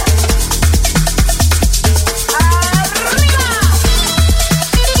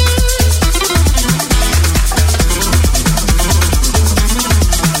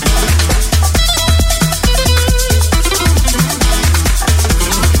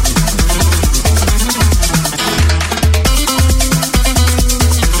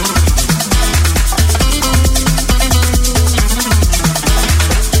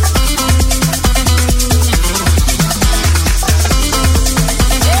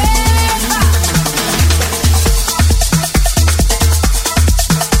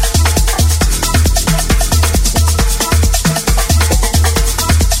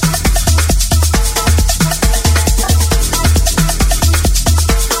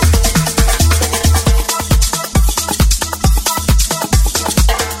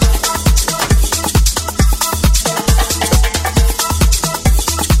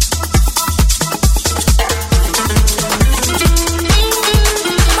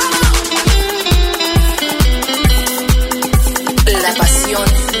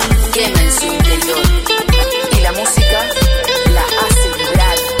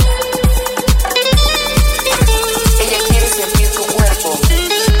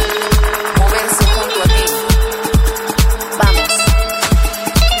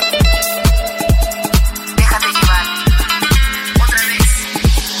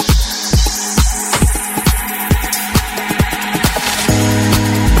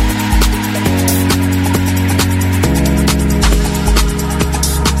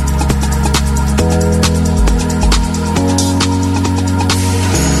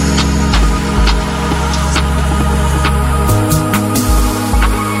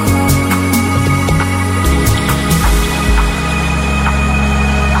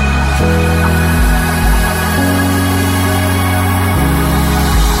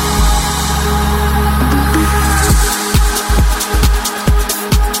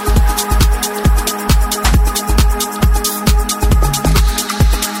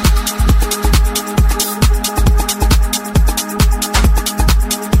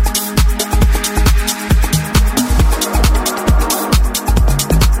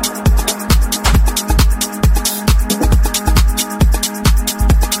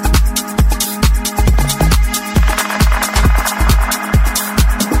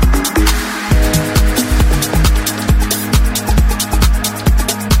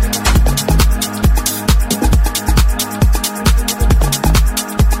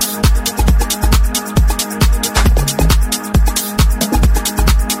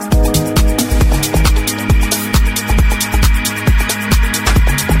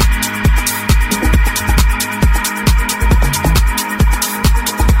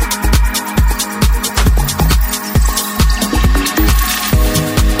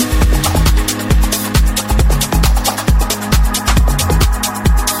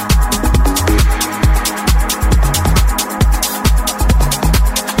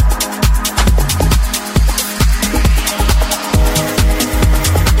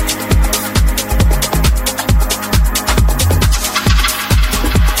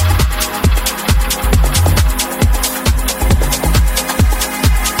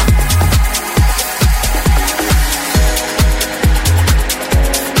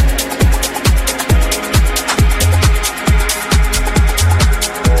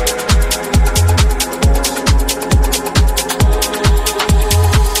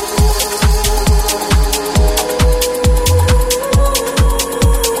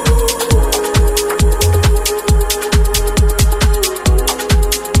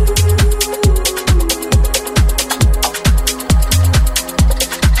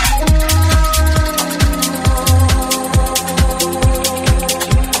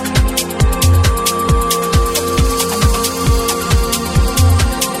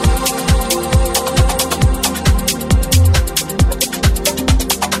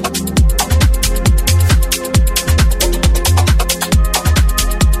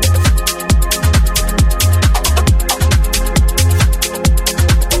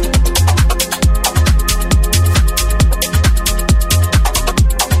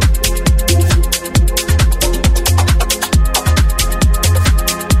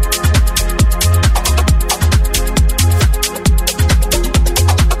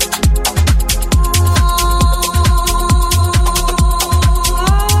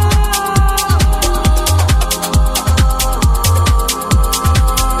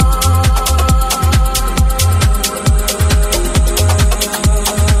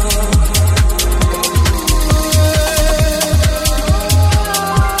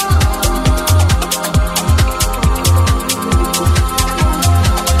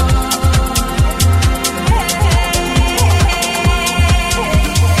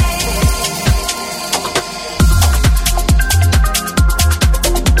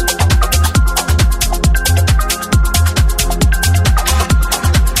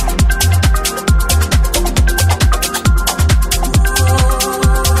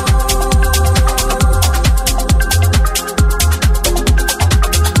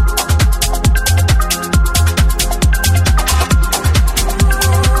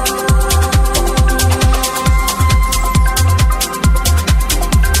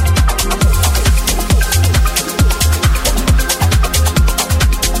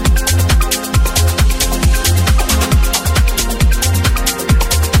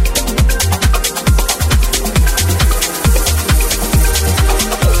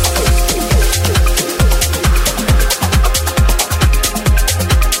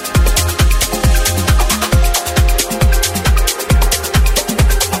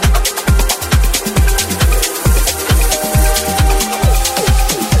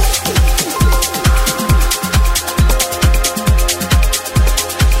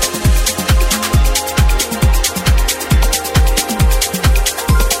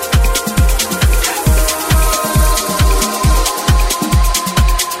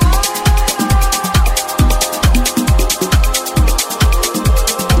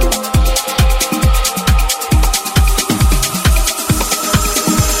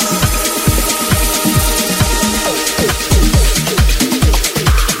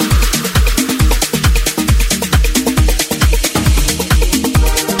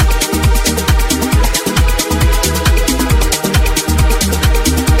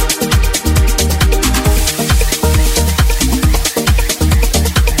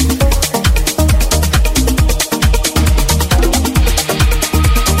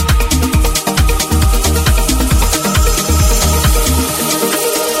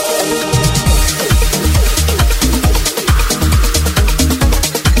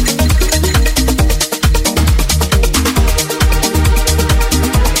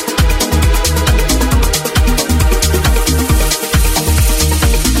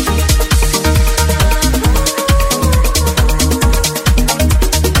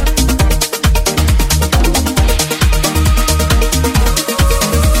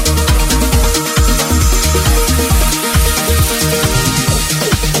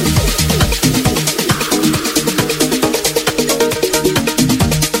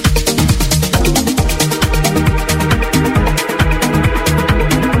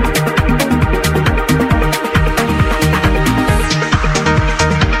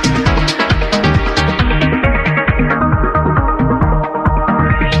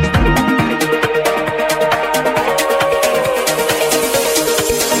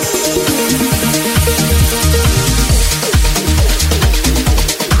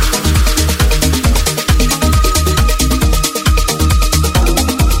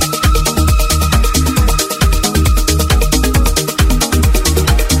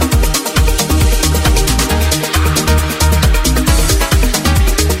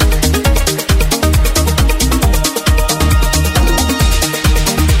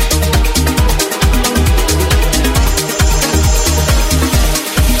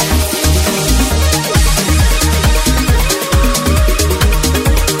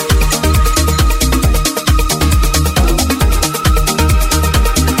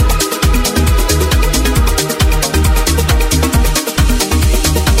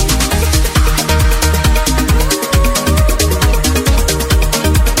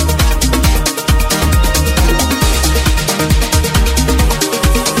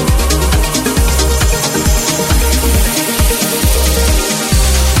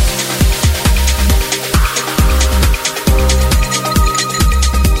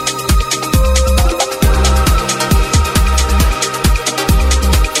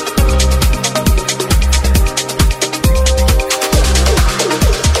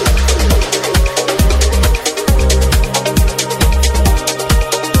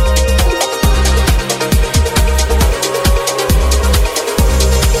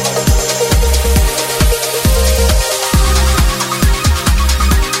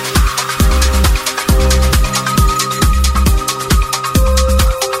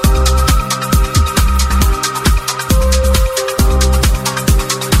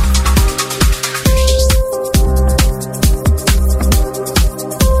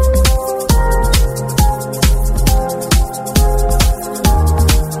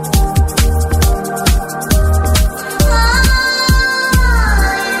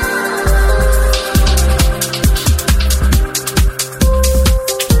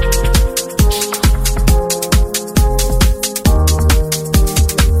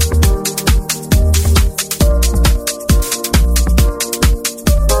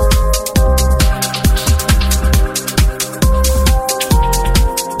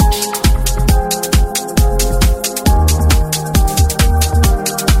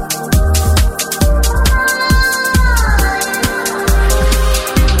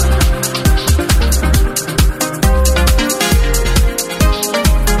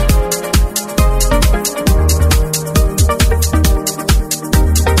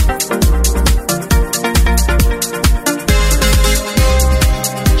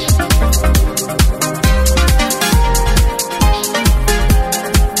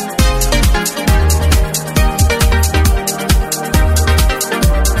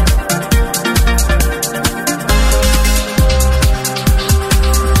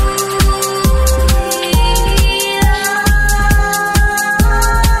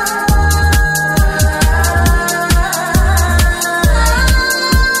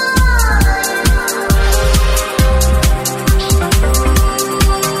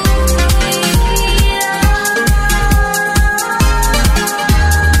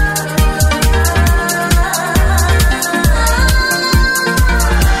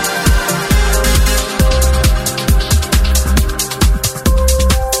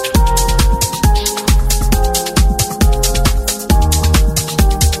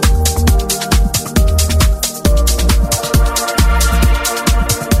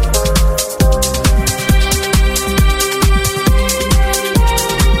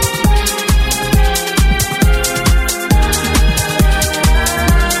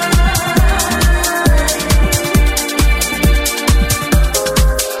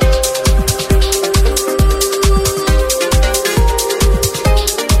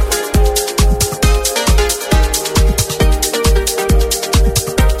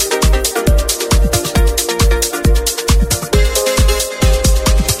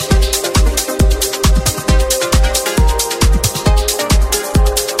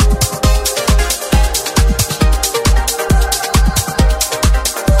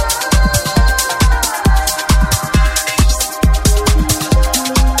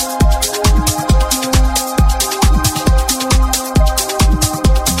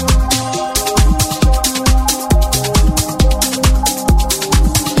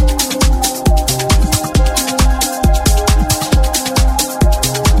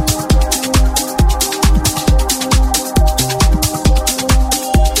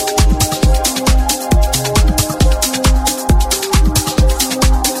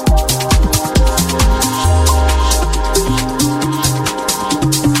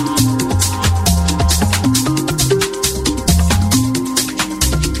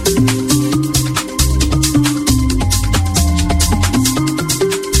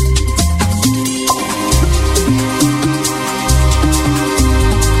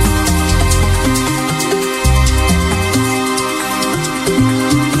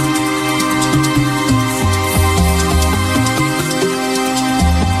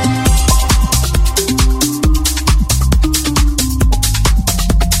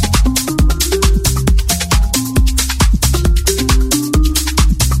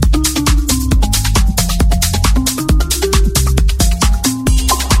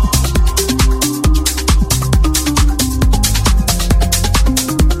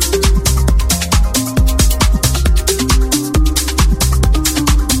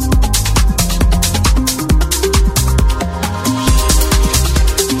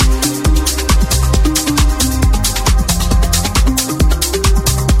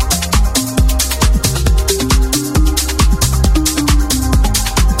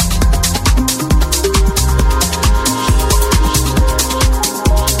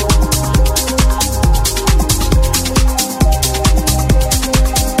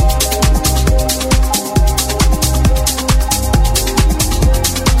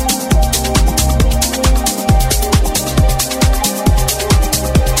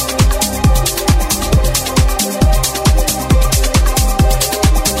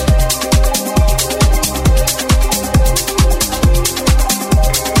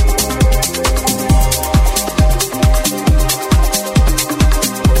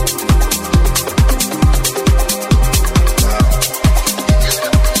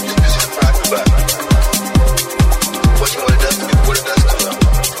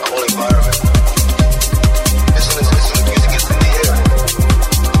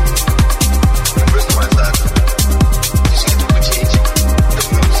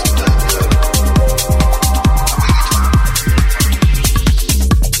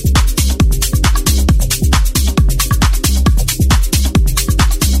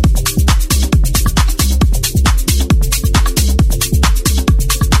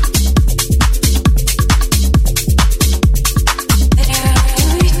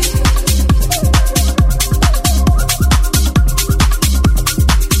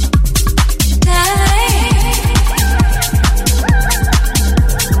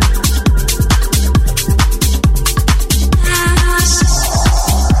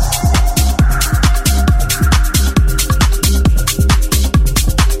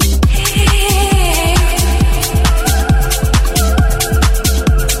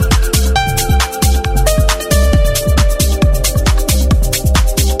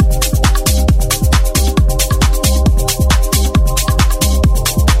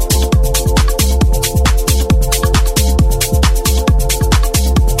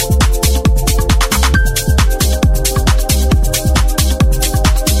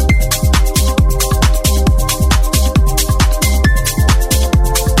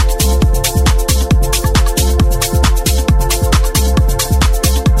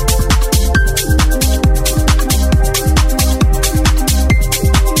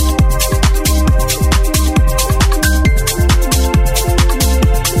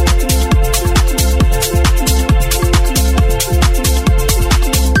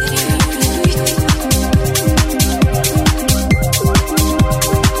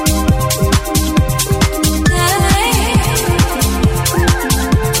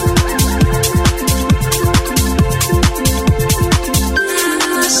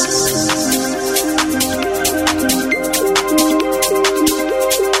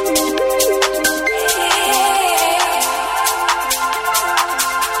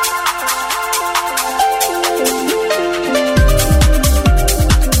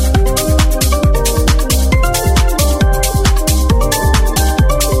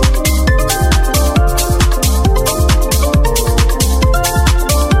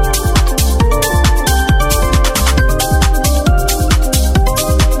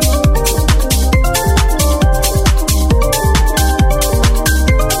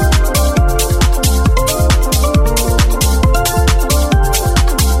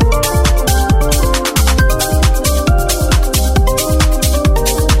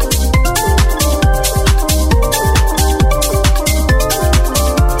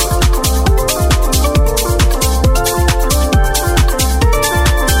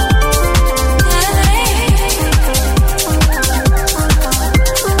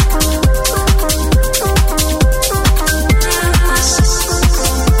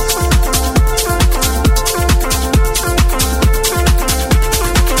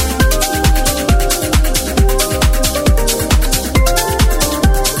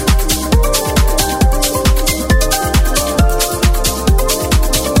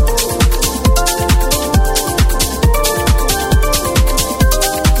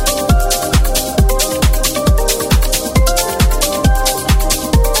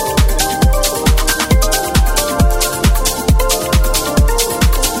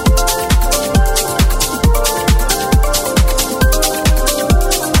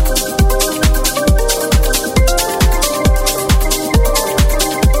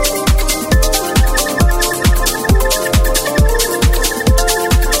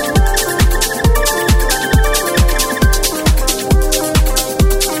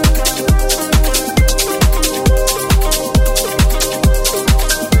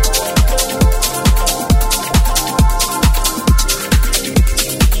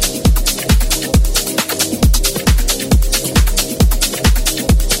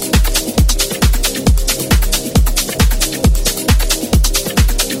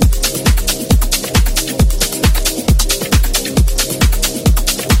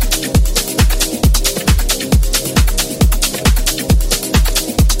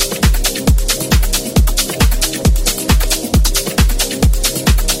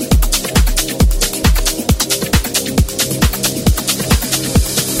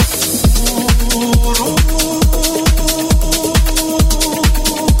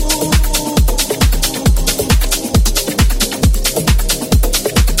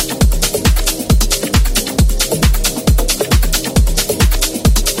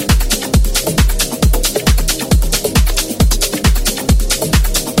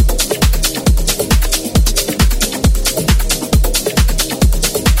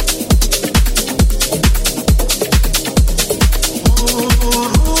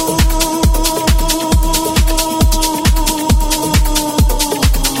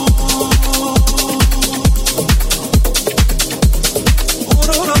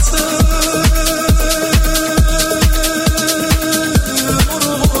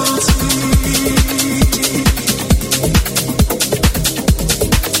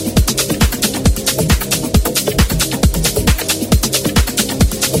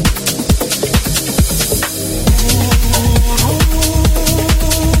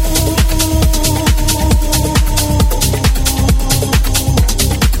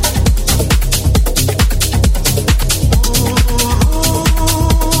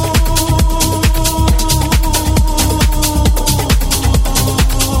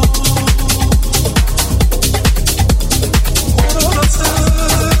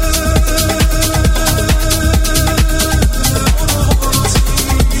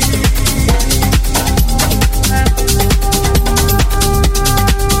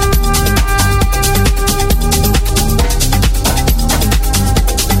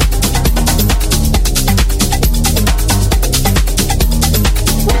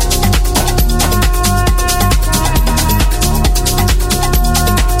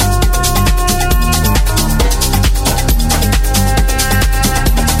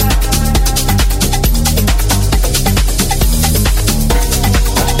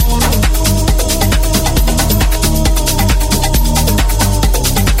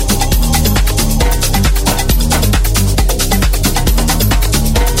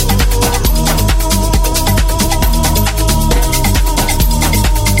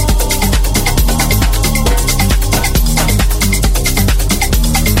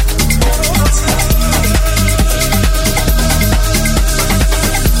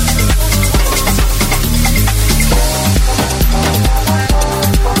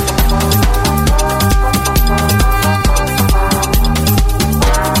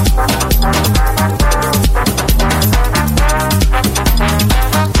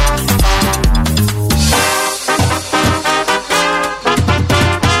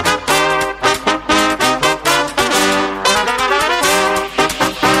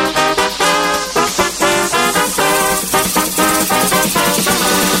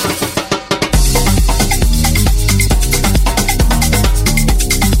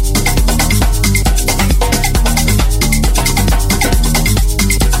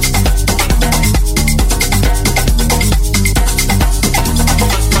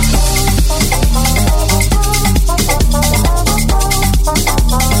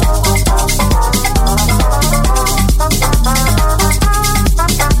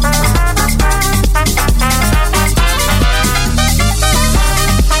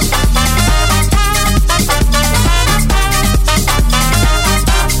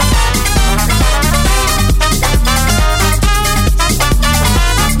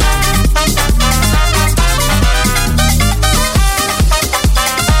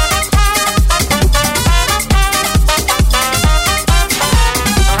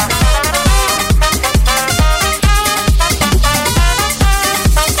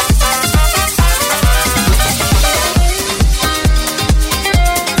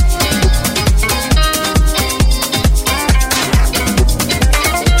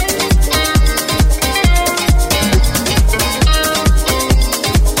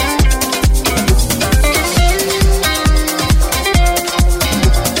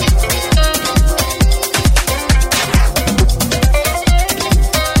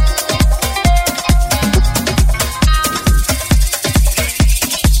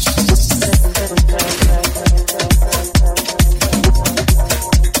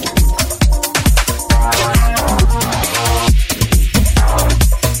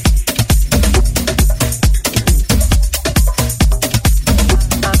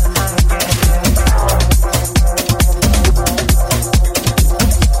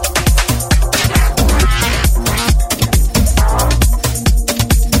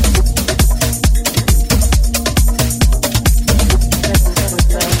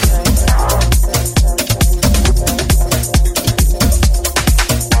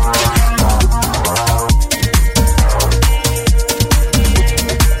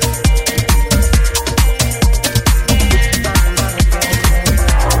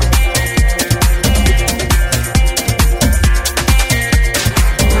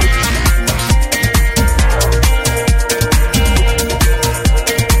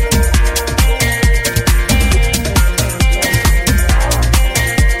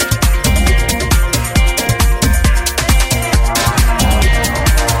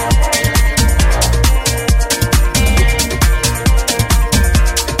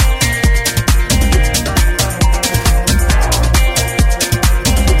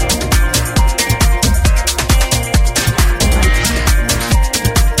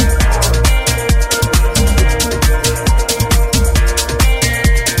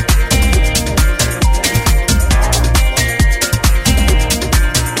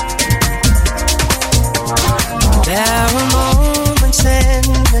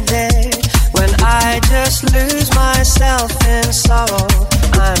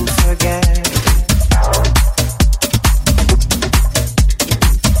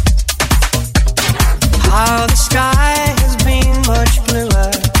 how the sky has been much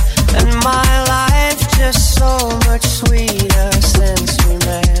bluer and my life just so much sweeter since we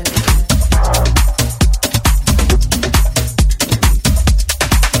met.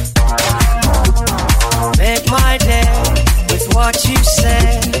 Make my day with what you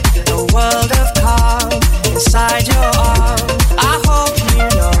said, a world of calm inside your arms. I hope you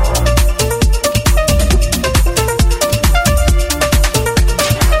know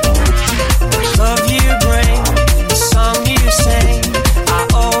love you bring, the song you sing, I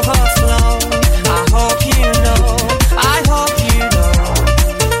overflow. I hope you know, I hope you know.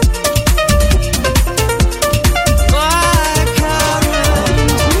 My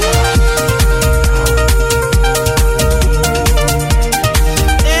current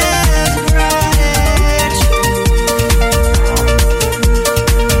is gratitude.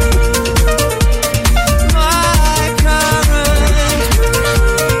 My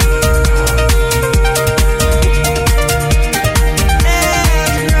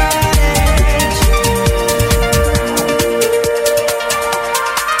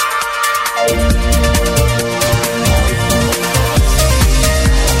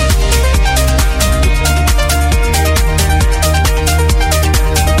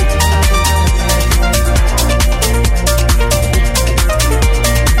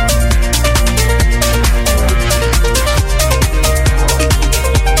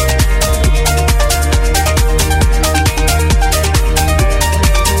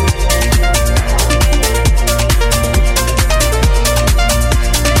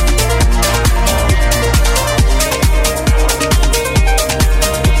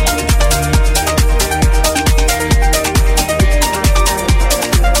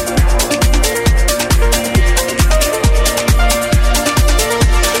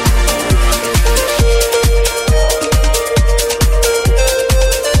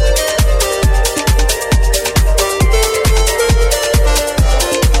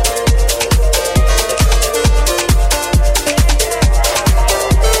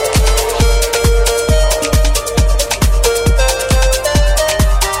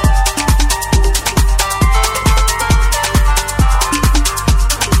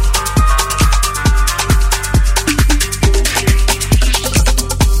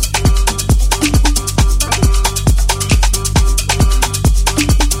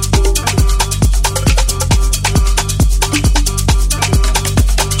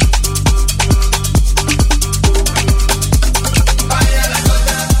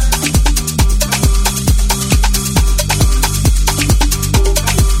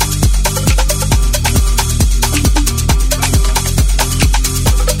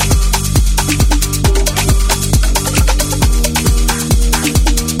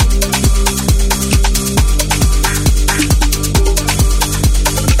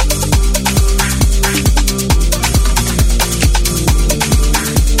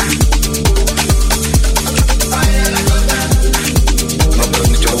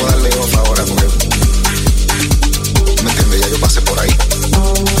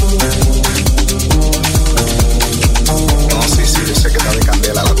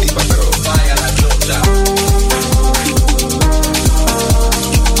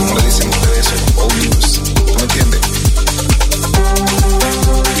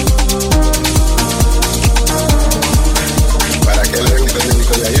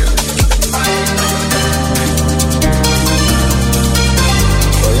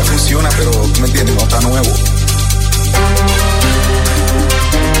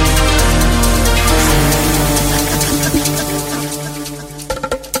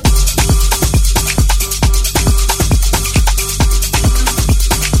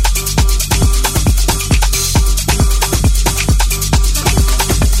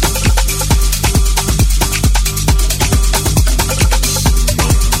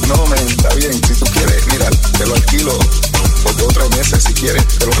te lo alquilo por 2 o 3 meses si quieres,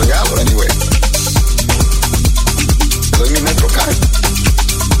 te lo